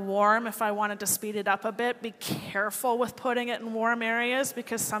somewhere warm if I wanted to speed it up a bit. Be careful with putting it in warm areas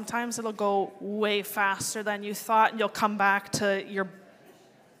because sometimes it'll go way faster than you thought, and you'll come back to your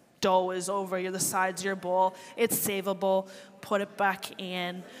dough is over the sides of your bowl. It's savable. Put it back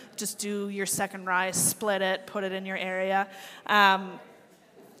in. Just do your second rise, split it, put it in your area.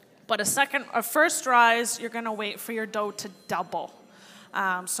 But a first rise, you're going to wait for your dough to double.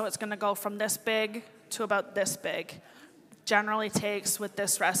 So it's going to go from this big to about this big. Generally takes, with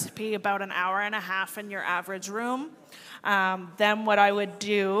this recipe, about an hour and a half in your average room. Then what I would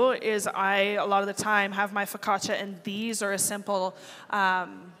do is a lot of the time, have my focaccia in these, or a simple, I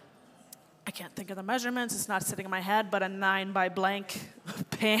can't think of the measurements, it's not sitting in my head, but a 9 by blank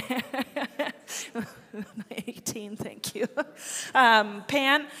pan. 18, thank you.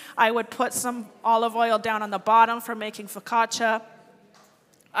 Pan, I would put some olive oil down on the bottom for making focaccia.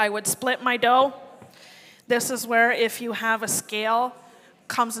 I would split my dough. This is where, if you have a scale,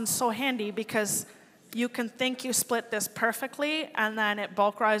 comes in so handy, because you can think you split this perfectly, and then it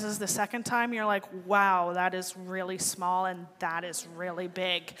bulk rises the second time. You're like, wow, that is really small, and that is really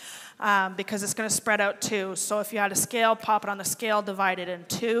big, because it's going to spread out too. So if you had a scale, pop it on the scale, divide it in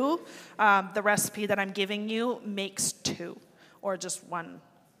two. The recipe that I'm giving you makes two, or just one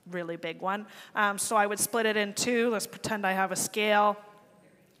really big one. So I would split it in two. Let's pretend I have a scale.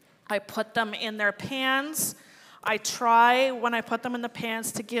 I put them in their pans. I try, when I put them in the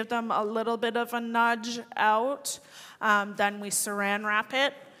pans, to give them a little bit of a nudge out. Then we saran wrap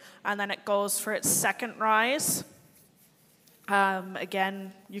it, and then it goes for its second rise.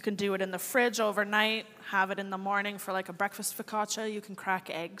 Again, you can do it in the fridge overnight, have it in the morning for like a breakfast focaccia. You can crack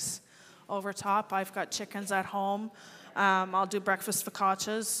eggs over top. I've got chickens at home. I'll do breakfast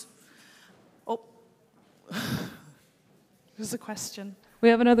focaccias. Oh, there's a question. We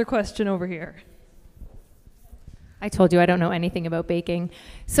have another question over here. I told you I don't know anything about baking.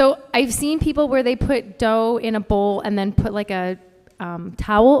 So I've seen people where they put dough in a bowl and then put like a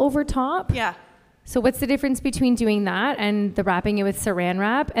towel over top. Yeah. So what's the difference between doing that and the wrapping it with saran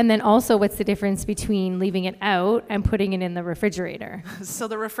wrap? And then also, what's the difference between leaving it out and putting it in the refrigerator? So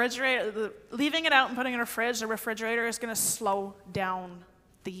leaving it out and putting it in a fridge, the refrigerator is going to slow down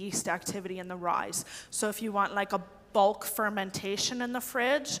the yeast activity in the rise. So if you want like a bulk fermentation in the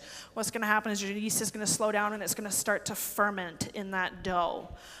fridge, what's going to happen is your yeast is going to slow down and it's going to start to ferment in that dough,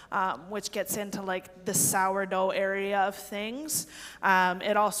 which gets into like the sourdough area of things.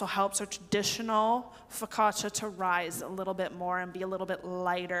 It also helps a traditional focaccia to rise a little bit more and be a little bit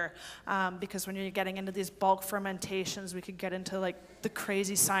lighter, because when you're getting into these bulk fermentations, we could get into like the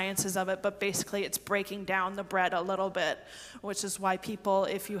crazy sciences of it, but basically it's breaking down the bread a little bit, which is why people,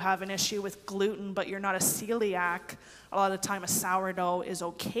 if you have an issue with gluten but you're not a celiac, a lot of the time a sourdough is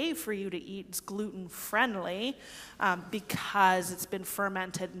okay for you to eat. It's gluten friendly, because it's been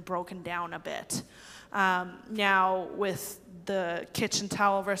fermented and broken down a bit. Now with the kitchen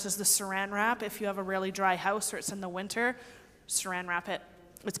towel versus the saran wrap, if you have a really dry house or it's in the winter, saran wrap it.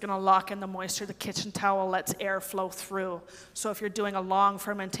 It's going to lock in the moisture. The kitchen towel lets air flow through. So if you're doing a long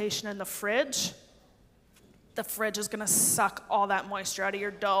fermentation in the fridge is going to suck all that moisture out of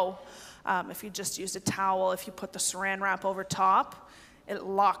your dough. If you just used a towel, if you put the saran wrap over top, it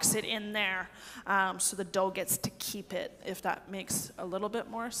locks it in there, so the dough gets to keep it, if that makes a little bit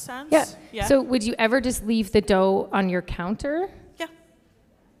more sense. Yeah. So would you ever just leave the dough on your counter? Yeah.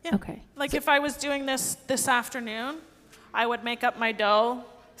 Okay. Like if I was doing this afternoon, I would make up my dough,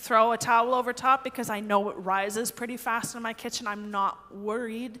 throw a towel over top, because I know it rises pretty fast in my kitchen. I'm not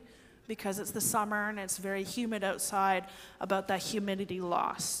worried, because it's the summer and it's very humid outside, about that humidity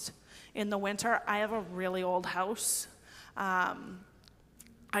lost. In the winter, I have a really old house.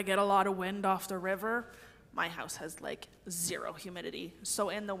 I get a lot of wind off the river. My house has like 0 humidity. So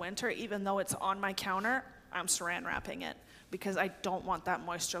in the winter, even though it's on my counter, I'm saran wrapping it, because I don't want that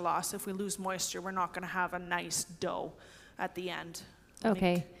moisture loss. If we lose moisture, we're not going to have a nice dough at the end.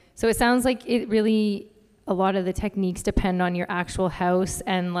 Okay. So it sounds like it really, a lot of the techniques depend on your actual house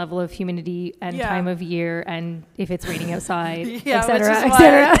and level of humidity and time of year, and if it's raining outside, et cetera, et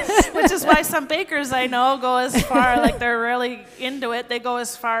cetera. Which is why some bakers I know go as far, like they're really into it, they go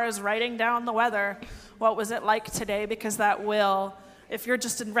as far as writing down the weather. What was it like today? Because that will, if you're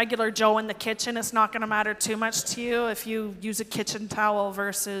just a regular Joe in the kitchen, it's not going to matter too much to you if you use a kitchen towel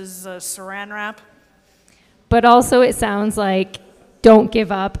versus a saran wrap. But also it sounds like don't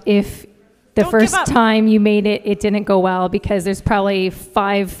give up if the first time you made it, it didn't go well, because there's probably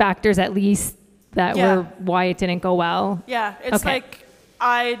 5 factors at least that were why it didn't go well. Yeah, it's like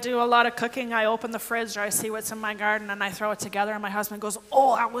I do a lot of cooking. I open the fridge or I see what's in my garden and I throw it together, and my husband goes,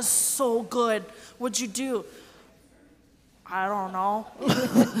 "Oh, that was so good. What'd you do?" I don't know.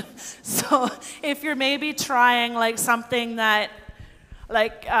 So if you're maybe trying like something that,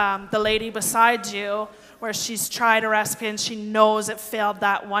 like the lady beside you, where she's tried a recipe and she knows it failed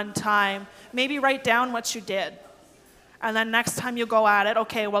that one time, maybe write down what you did. And then next time you go at it,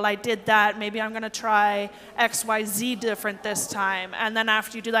 okay, well, I did that. Maybe I'm going to try X, Y, Z different this time. And then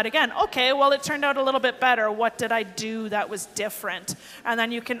after you do that again, okay, well, it turned out a little bit better. What did I do that was different? And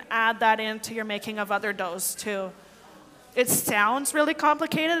then you can add that into your making of other doughs, too. It sounds really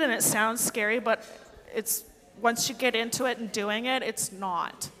complicated and it sounds scary, but it's once you get into it and doing it, it's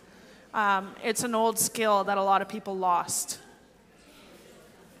not. It's an old skill that a lot of people lost.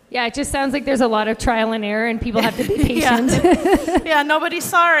 Yeah, it just sounds like there's a lot of trial and error and people have to be patient. Yeah, nobody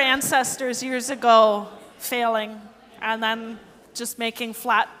saw our ancestors years ago failing and then just making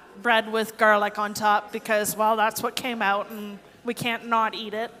flat bread with garlic on top because, well, that's what came out and we can't not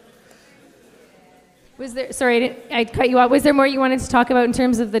eat it. Was there, sorry, I cut you off. Was there more you wanted to talk about in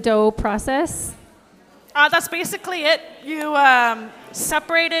terms of the dough process? That's basically it. You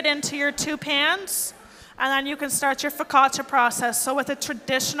separate it into your 2 pans, and then you can start your focaccia process. So with a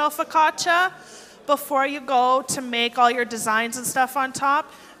traditional focaccia, before you go to make all your designs and stuff on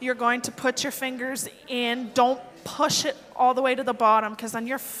top, you're going to put your fingers in. Don't push it all the way to the bottom, because then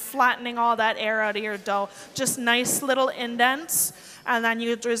you're flattening all that air out of your dough. Just nice little indents, and then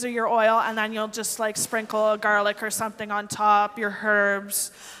you drizzle your oil, and then you'll just like sprinkle a garlic or something on top, your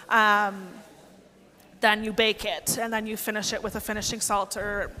herbs. Then you bake it, and then you finish it with a finishing salt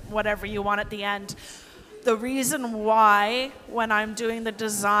or whatever you want at the end. The reason why, when I'm doing the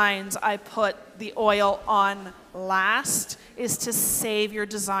designs, I put the oil on last is to save your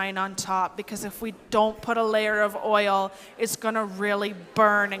design on top, because if we don't put a layer of oil, it's going to really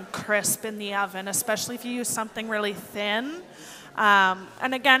burn and crisp in the oven, especially if you use something really thin.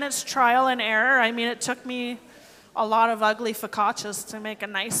 And again, it's trial and error. I mean, it took me a lot of ugly focaccias to make a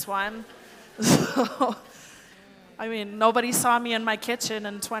nice one. So, I mean, nobody saw me in my kitchen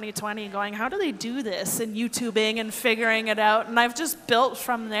in 2020 going, how do they do this? And YouTubing and figuring it out. And I've just built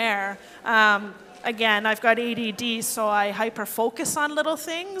from there. Again, I've got ADD, so I hyper-focus on little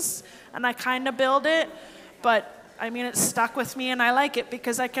things, and I kind of build it. But I mean, it's stuck with me, and I like it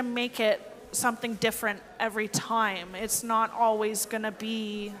because I can make it something different every time. It's not always going to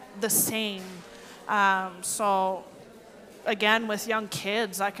be the same. So again, with young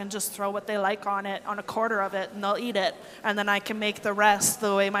kids, I can just throw what they like on it, on a quarter of it, and they'll eat it. And then I can make the rest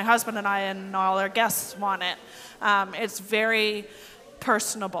the way my husband and I and all our guests want it. It's very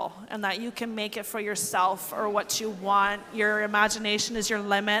personable, and that you can make it for yourself or what you want. Your imagination is your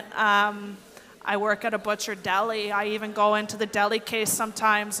limit. I work at a butcher deli. I even go into the deli case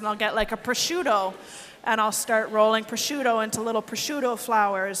sometimes, and I'll get like a prosciutto, and I'll start rolling prosciutto into little prosciutto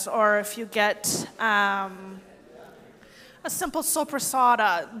flowers. Or if you get a simple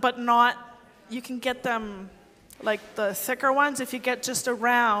sopressata, but not, you can get them like the thicker ones. If you get just a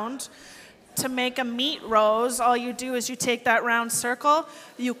round, to make a meat rose, all you do is you take that round circle,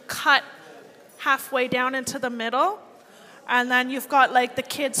 you cut halfway down into the middle, and then you've got like the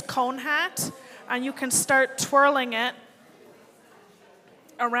kid's cone hat, and you can start twirling it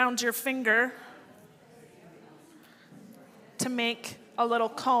around your finger to make a little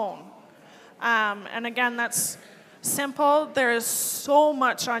cone. And again, that's simple. There's so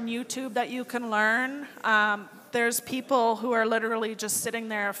much on YouTube that you can learn. There's people who are literally just sitting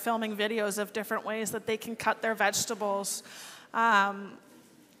there filming videos of different ways that they can cut their vegetables.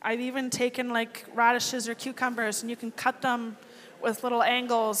 I've even taken like radishes or cucumbers, and you can cut them with little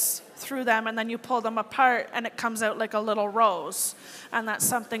angles through them, and then you pull them apart, and it comes out like a little rose. And that's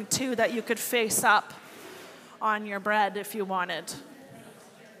something too that you could face up on your bread if you wanted.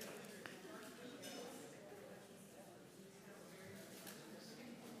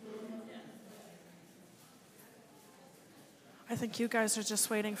 I think you guys are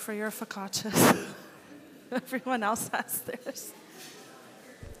just waiting for your focaccias. Everyone else has theirs.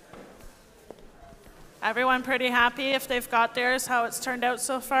 Everyone pretty happy if they've got theirs, how it's turned out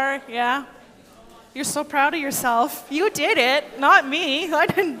so far? Yeah? You're so proud of yourself. You did it, not me. I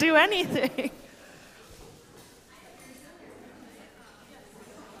didn't do anything.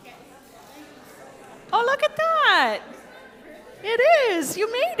 Oh, look at that. It is.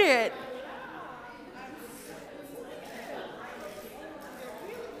 You made it.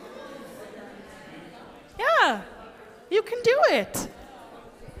 Yeah, you can do it.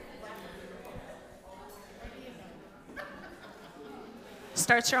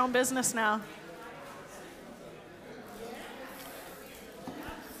 Start your own business now.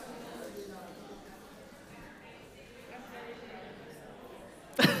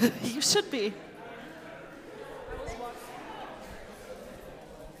 You should be.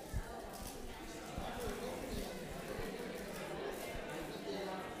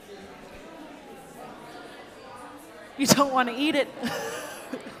 You don't want to eat it.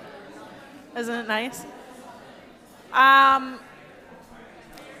 Isn't it nice?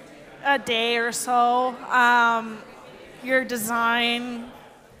 A day or so. Your design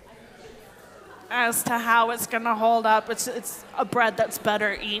as to how it's going to hold up. It's a bread that's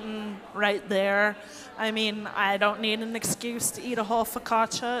better eaten right there. I mean, I don't need an excuse to eat a whole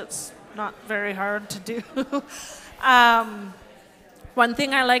focaccia. It's not very hard to do. One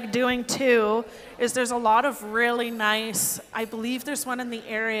thing I like doing too is there's a lot of really nice, I believe there's one in the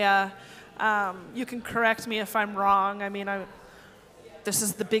area. You can correct me if I'm wrong. I mean, this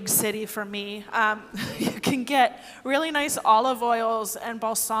is the big city for me. You can get really nice olive oils and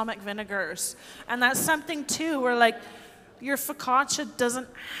balsamic vinegars. And that's something too where like your focaccia doesn't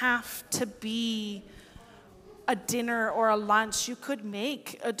have to be a dinner or a lunch. You could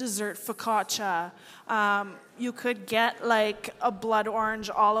make a dessert focaccia. You could get like a blood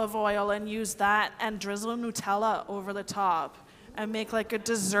orange olive oil and use that and drizzle Nutella over the top and make like a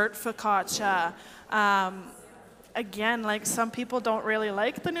dessert focaccia. Again, like some people don't really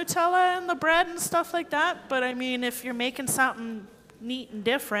like the Nutella and the bread and stuff like that, but I mean, if you're making something neat and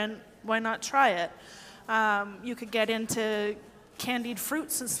different, why not try it? You could get into candied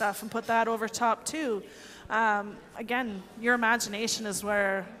fruits and stuff and put that over top too. Again, your imagination is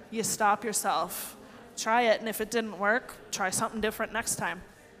where you stop yourself. Try it, and if it didn't work, try something different next time.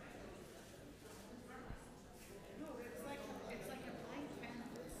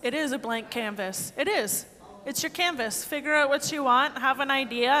 It is a blank canvas. It is. It's your canvas. Figure out what you want, have an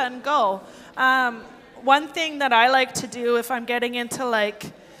idea, and go. One thing that I like to do if I'm getting into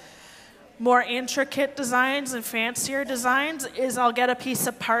like more intricate designs and fancier designs is I'll get a piece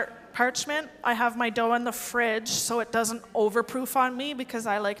of parchment. I have my dough in the fridge so it doesn't overproof on me because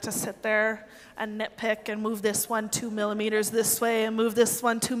I like to sit there and nitpick and move this one 2 millimeters this way and move this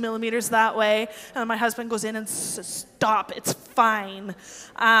one 2 millimeters that way. And my husband goes in and says, stop, it's fine.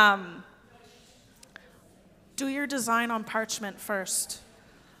 Do your design on parchment first.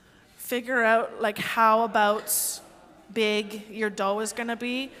 Figure out like how about big your dough is going to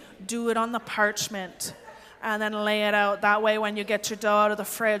be, do it on the parchment and then lay it out. That way when you get your dough out of the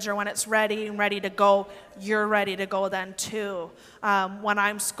fridge or when it's ready and ready to go, you're ready to go then too. When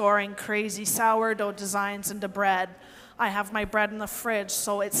I'm scoring crazy sourdough designs into bread, I have my bread in the fridge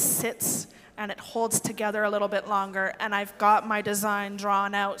so it sits and it holds together a little bit longer, and I've got my design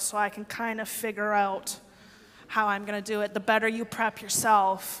drawn out so I can kind of figure out how I'm going to do it. The better you prep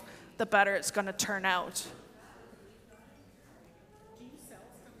yourself, the better it's going to turn out.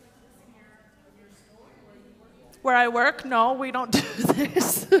 Where I work, no, we don't do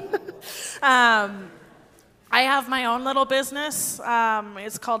this. I have my own little business.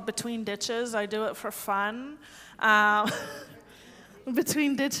 It's called Between Ditches. I do it for fun.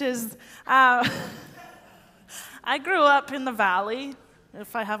 Between Ditches. I grew up in the valley,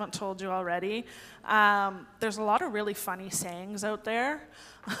 if I haven't told you already. There's a lot of really funny sayings out there.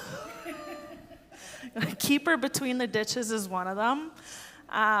 Keep her between the ditches is one of them.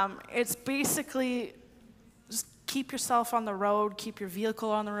 It's basically just keep yourself on the road, keep your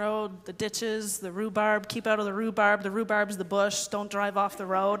vehicle on the road, the ditches, the rhubarb, keep out of the rhubarb. The rhubarb's the bush, don't drive off the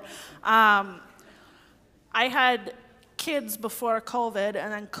road. I had kids before COVID,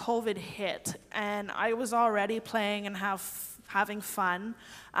 and then COVID hit, and I was already playing and having fun.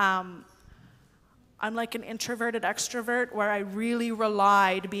 I'm like an introverted extrovert where I really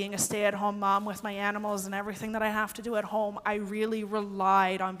relied, being a stay-at-home mom with my animals and everything that I have to do at home, I really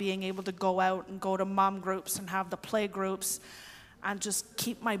relied on being able to go out and go to mom groups and have the play groups and just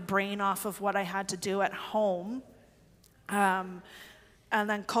keep my brain off of what I had to do at home. And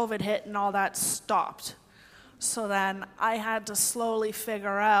then COVID hit and all that stopped. So then I had to slowly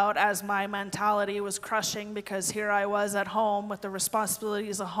figure out, as my mentality was crushing, because here I was at home with the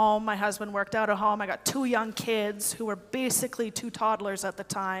responsibilities of home. My husband worked out at home. I got 2 young kids who were basically 2 toddlers at the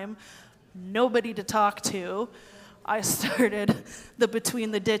time, nobody to talk to. I started the Between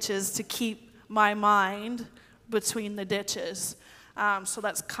the Ditches to keep my mind between the ditches. So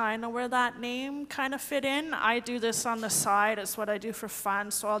that's kind of where that name kind of fit in. I do this on the side. It's what I do for fun.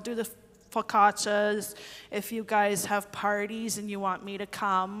 So I'll do the focaccias. If you guys have parties and you want me to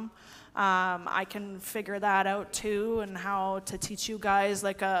come, I can figure that out too, and how to teach you guys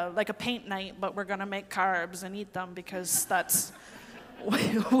like a paint night, but we're gonna make carbs and eat them because that's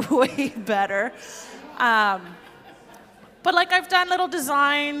way better. But like I've done little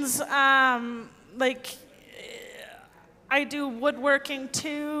designs, like I do woodworking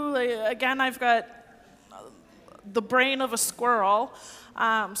too. Again, I've got the brain of a squirrel.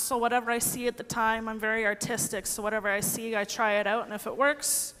 So whatever I see at the time, I'm very artistic. So whatever I see, I try it out. And if it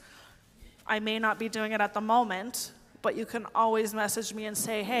works, I may not be doing it at the moment, but you can always message me and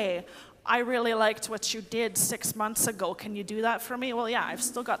say, hey, I really liked what you did 6 months ago. Can you do that for me? Well, yeah, I've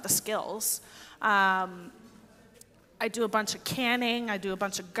still got the skills. I do a bunch of canning. I do a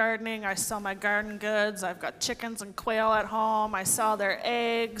bunch of gardening. I sell my garden goods. I've got chickens and quail at home. I sell their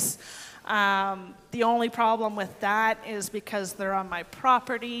eggs. The only problem with that is because they're on my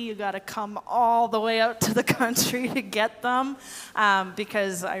property, you got to come all the way out to the country to get them,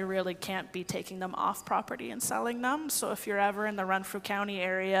 because I really can't be taking them off property and selling them. So if you're ever in the Renfrew County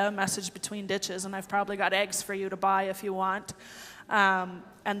area, message Between Ditches, and I've probably got eggs for you to buy if you want.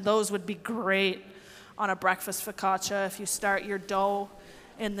 And those would be great on a breakfast focaccia. If you start your dough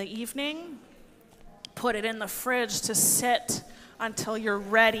in the evening, put it in the fridge to sit until you're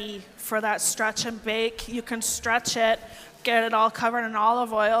ready for that stretch and bake. You can stretch it, get it all covered in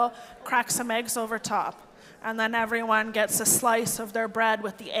olive oil, crack some eggs over top, and then everyone gets a slice of their bread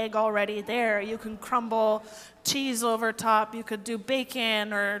with the egg already there. You can crumble cheese over top. You could do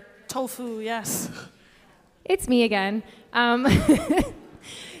bacon or tofu, yes. It's me again.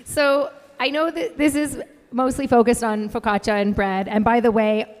 So I know that this is mostly focused on focaccia and bread. And by the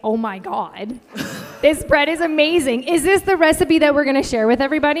way, oh my God, this bread is amazing. Is this the recipe that we're going to share with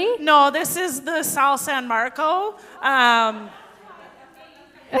everybody? No, this is the Sal San Marco.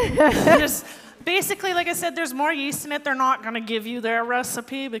 Basically, like I said, there's more yeast in it. They're not going to give you their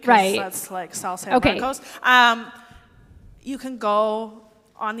recipe because that's like Sal San Marco's. You can go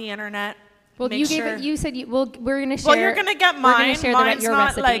on the internet. Well, you said we're going to share. Well, you're going to get mine. Mine's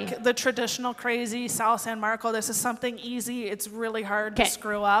not recipe. like the traditional crazy Sal San Marco. This is something easy. It's really hard to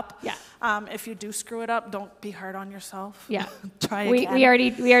screw up. Yeah. If you do screw it up, don't be hard on yourself. Yeah. Try again. We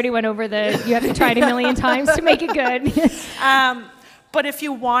already went over you have to try it a million times to make it good. But if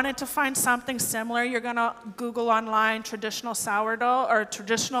you wanted to find something similar, you're going to Google online traditional sourdough or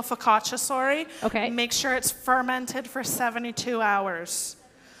traditional focaccia, sorry. Okay. Make sure it's fermented for 72 hours.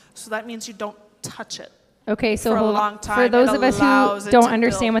 So that means you don't touch it. Okay, so for a long time. for those of us who don't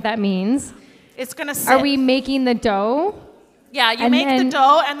understand what that means. It's going to sit. Are we making the dough? Yeah, you And make the then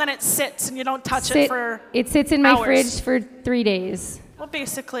dough, and then it sits, and you don't touch it for It sits in my hours. fridge for 3 days, Well,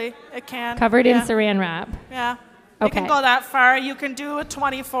 basically, it can. covered in yeah. saran wrap. Yeah. You can Okay. go that far. You can do a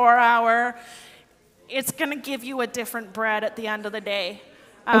 24-hour. It's going to give you a different bread at the end of the day.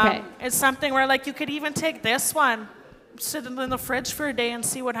 Okay. It's something where, like, you could even take this one, sit it in the fridge for a day, and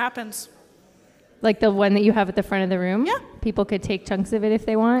see what happens. Like the one that you have at the front of the room? Yeah. People could take chunks of it if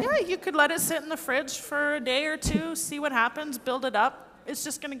they want? Yeah, you could let it sit in the fridge for a day or two, see what happens, build it up. It's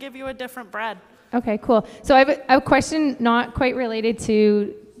just going to give you a different bread. Okay, cool. So I have a question not quite related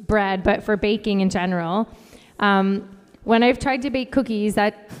to bread, but for baking in general. When I've tried to bake cookies,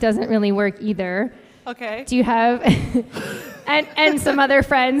 that doesn't really work either. Okay. Do you have, and some other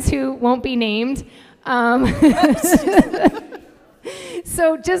friends who won't be named.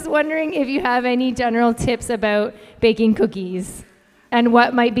 So just wondering if you have any general tips about baking cookies and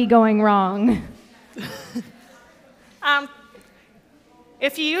what might be going wrong.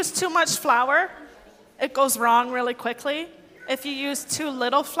 If you use too much flour, it goes wrong really quickly. If you use too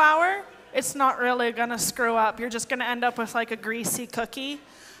little flour, it's not really going to screw up. You're just going to end up with like a greasy cookie.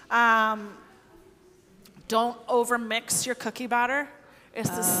 Don't overmix your cookie batter. It's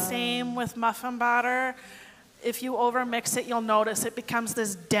the same with muffin batter. If you overmix it, you'll notice it becomes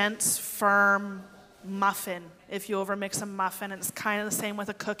this dense, firm muffin. If you overmix a muffin, it's kind of the same with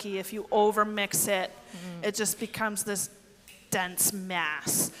a cookie. If you overmix it, it just becomes this dense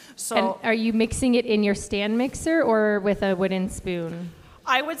mass. So And are you mixing it in your stand mixer or with a wooden spoon?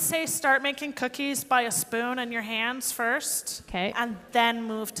 I would say start making cookies by a spoon in your hands first. Okay. And then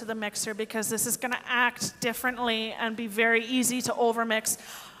move to the mixer, because this is going to act differently and be very easy to overmix.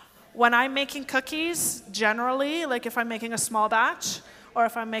 When I'm making cookies, generally, like if I'm making a small batch or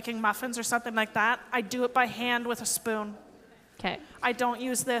if I'm making muffins or something like that, I do it by hand with a spoon. Okay. I don't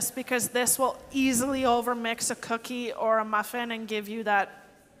use this because this will easily overmix a cookie or a muffin and give you that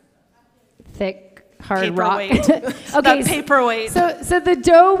Thick, hard rock. paperweight. Okay. That paperweight. So the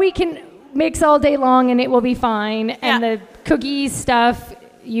dough we can mix all day long and it will be fine. And Yeah. the cookie stuff,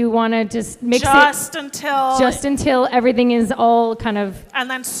 you want to just mix just it until everything is all kind of and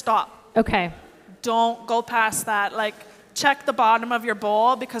then stop. okay. Don't go past that. Like, check the bottom of your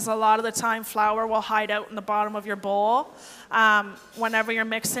bowl, because a lot of the time flour will hide out in the bottom of your bowl. Whenever you're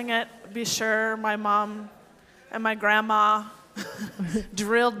mixing it, be sure, my mom and my grandma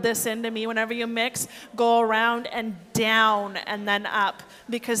drilled this into me. Whenever you mix, go around and down and then up,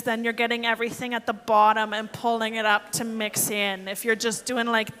 because then you're getting everything at the bottom and pulling it up to mix in. If you're just doing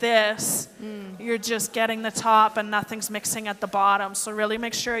like this, you're just getting the top and nothing's mixing at the bottom. So really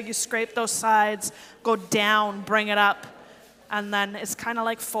make sure you scrape those sides, go down, bring it up, and then it's kind of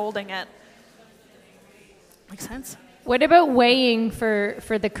like folding it. Make sense? What about weighing for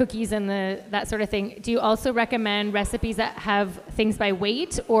the cookies and that sort of thing? Do you also recommend recipes that have things by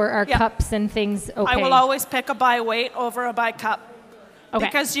weight, or are Yeah. cups and things okay? I will always pick a by weight over a by cup. Okay.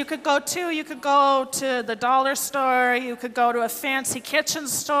 Because you could go to the dollar store, you could go to a fancy kitchen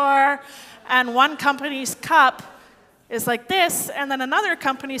store, and one company's cup is like this, and then another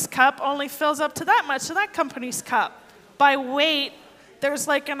company's cup only fills up to that much of that company's cup. By weight, there's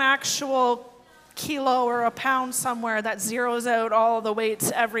like an actual kilo or a pound somewhere that zeroes out all of the weights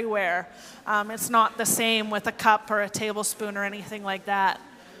everywhere. It's not the same with a cup or a tablespoon or anything like that.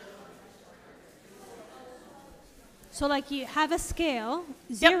 So like you have a scale,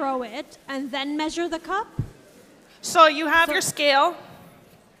 zero it, and then measure the cup? So you have your scale.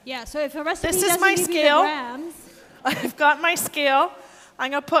 Yeah, so if a recipe This is doesn't my give you the scale. grams, I've got my scale.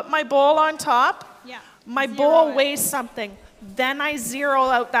 I'm going to put my bowl on top. yeah. My zero bowl it. weighs something. Then I zero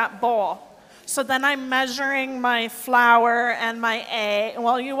out that bowl. So then I'm measuring my flour and my egg.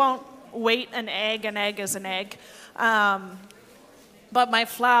 Well, you won't weight an egg is an egg. But my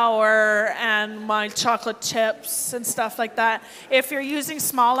flour and my chocolate chips and stuff like that. If you're using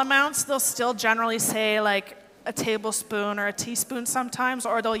small amounts, they'll still generally say like a tablespoon or a teaspoon sometimes,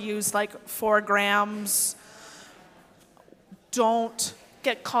 or they'll use like 4 grams. Don't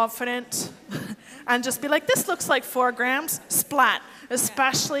get confident and just be like, this looks like 4 grams, splat.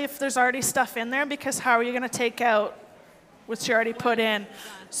 Especially if there's already stuff in there, because how are you going to take out what you already put in?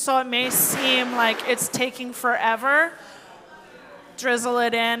 So it may seem like it's taking forever. Drizzle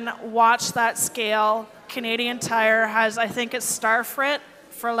it in, watch that scale. Canadian Tire has, I think it's Starfrit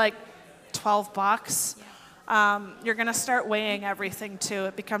for like $12. You're going to start weighing everything too.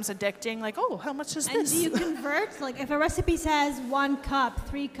 It becomes addicting. Like, oh, how much is And this? do you convert? Like if a recipe says 1 cup,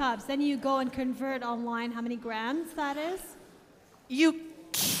 3 cups, then you go and convert online how many grams that is?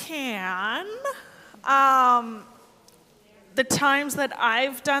 the times that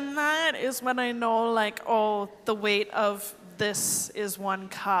I've done that is when I know, like, oh, the weight of this is 1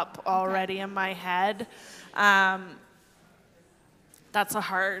 cup already in my head. That's a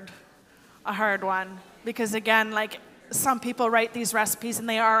hard one. Because again, like, some people write these recipes and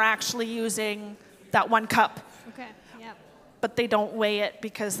they are actually using that 1 cup. Okay, yep. But they don't weigh it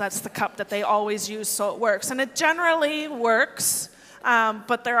because that's the cup that they always use, so it works. And it generally works,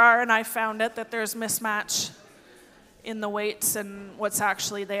 but there are, and I found it, that there's mismatch in the weights and what's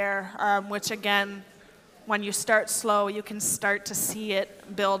actually there, which again, when you start slow, you can start to see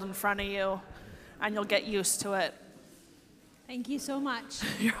it build in front of you, and you'll get used to it. Thank you so much.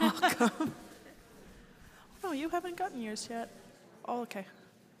 You're welcome. Oh, you haven't gotten yours yet. Oh, okay.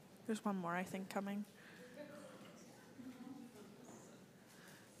 There's one more, I think, coming.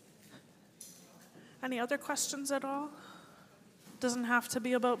 Any other questions at all? Doesn't have to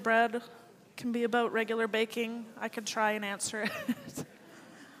be about bread. Can be about regular baking. I could try and answer it.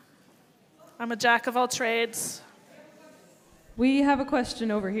 I'm a jack of all trades. We have a question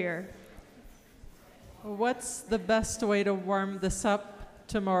over here. What's the best way to warm this up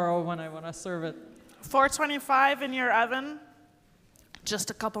tomorrow when I want to serve it? 425 in your oven,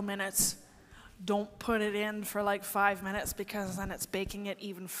 just a couple minutes. Don't put it in for like 5 minutes because then it's baking it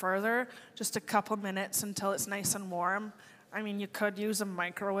even further. Just a couple minutes until it's nice and warm. I mean, you could use a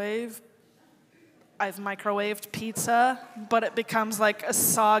microwave. I've microwaved pizza, but it becomes like a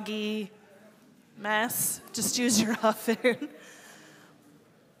soggy mess. Just use your oven.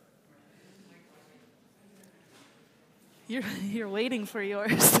 You're waiting for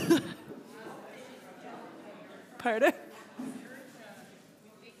yours. Pardon?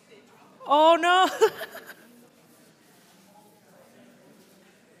 Oh no.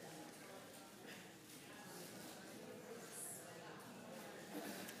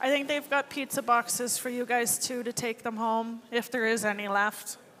 I think they've got pizza boxes for you guys too to take them home, if there is any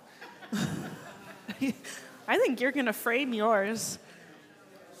left. I think you're gonna frame yours.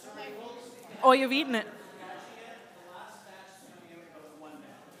 Oh, you've eaten it.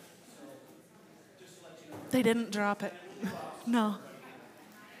 They didn't drop it. No.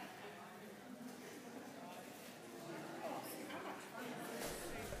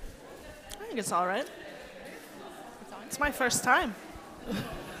 I think it's all right. It's my first time.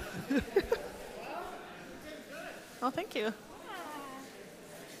 Oh, thank you.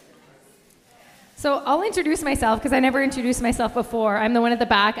 So I'll introduce myself because I never introduced myself before. I'm the one at the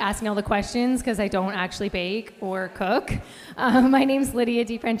back asking all the questions because I don't actually bake or cook. My name's Lydia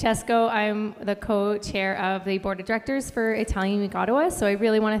DiFrancesco. I'm the co-chair of the board of directors for Italian Week Ottawa. So I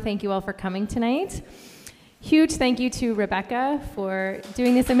really want to thank you all for coming tonight. Huge thank you to Rebecca for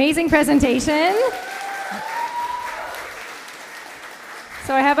doing this amazing presentation.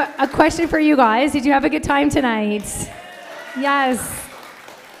 So I have a question for you guys. Did you have a good time tonight? Yes.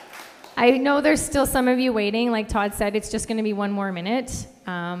 I know there's still some of you waiting. Like Todd said, it's just going to be 1 more minute.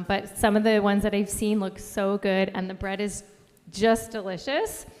 But some of the ones that I've seen look so good, and the bread is just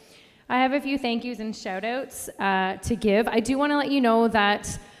delicious. I have a few thank yous and shout outs to give. I do want to let you know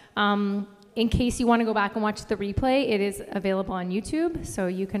that in case you want to go back and watch the replay, it is available on YouTube, so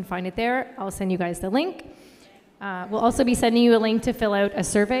you can find it there. I'll send you guys the link. We'll also be sending you a link to fill out a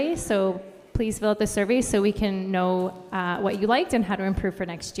survey, so please fill out the survey so we can know what you liked and how to improve for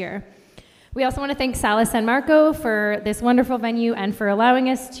next year. We also want to thank Sala San Marco for this wonderful venue and for allowing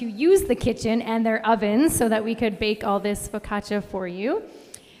us to use the kitchen and their ovens so that we could bake all this focaccia for you.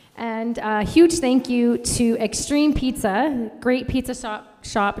 And a huge thank you to Extreme Pizza, great pizza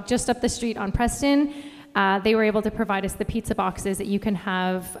shop just up the street on Preston. They were able to provide us the pizza boxes that you can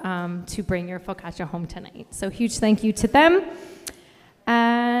have to bring your focaccia home tonight. So huge thank you to them.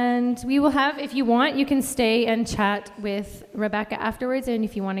 And we will have, if you want, you can stay and chat with Rebecca afterwards. And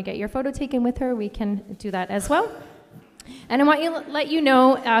if you want to get your photo taken with her, we can do that as well. And I want to let you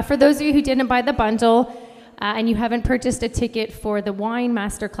know, for those of you who didn't buy the bundle and you haven't purchased a ticket for the wine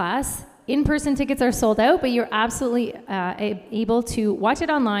masterclass, in-person tickets are sold out, but you're absolutely able to watch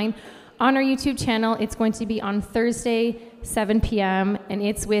it online on our YouTube channel. It's going to be on Thursday, 7 p.m., and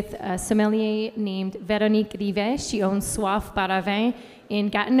it's with a sommelier named Véronique Rivet. She owns Soif Bar à Vin in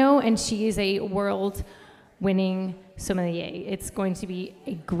Gatineau, and she is a world-winning sommelier. It's going to be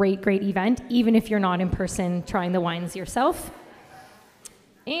a great, great event, even if you're not in person trying the wines yourself.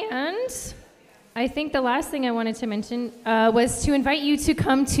 And I think the last thing I wanted to mention was to invite you to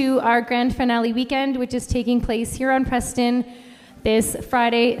come to our grand finale weekend, which is taking place here on Preston this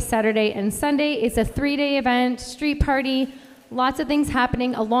Friday, Saturday, and Sunday. It's a 3-day event, street party, lots of things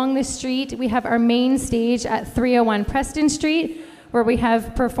happening along the street. We have our main stage at 301 Preston Street, where we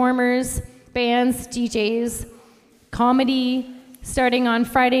have performers, bands, DJs, comedy starting on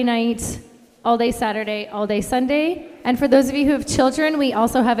Friday night, all day Saturday, all day Sunday. And for those of you who have children, we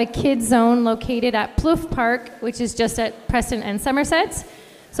also have a kids zone located at Plouffe Park, which is just at Preston and Somerset.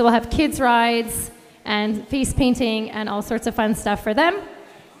 So we'll have kids rides and face painting and all sorts of fun stuff for them.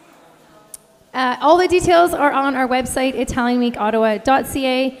 All the details are on our website,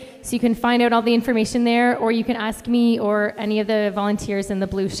 italianweekottawa.ca, so you can find out all the information there, or you can ask me or any of the volunteers in the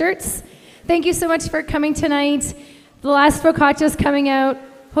blue shirts. Thank you so much for coming tonight. The last focaccia is coming out.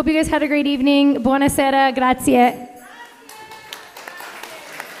 Hope you guys had a great evening. Buonasera, grazie.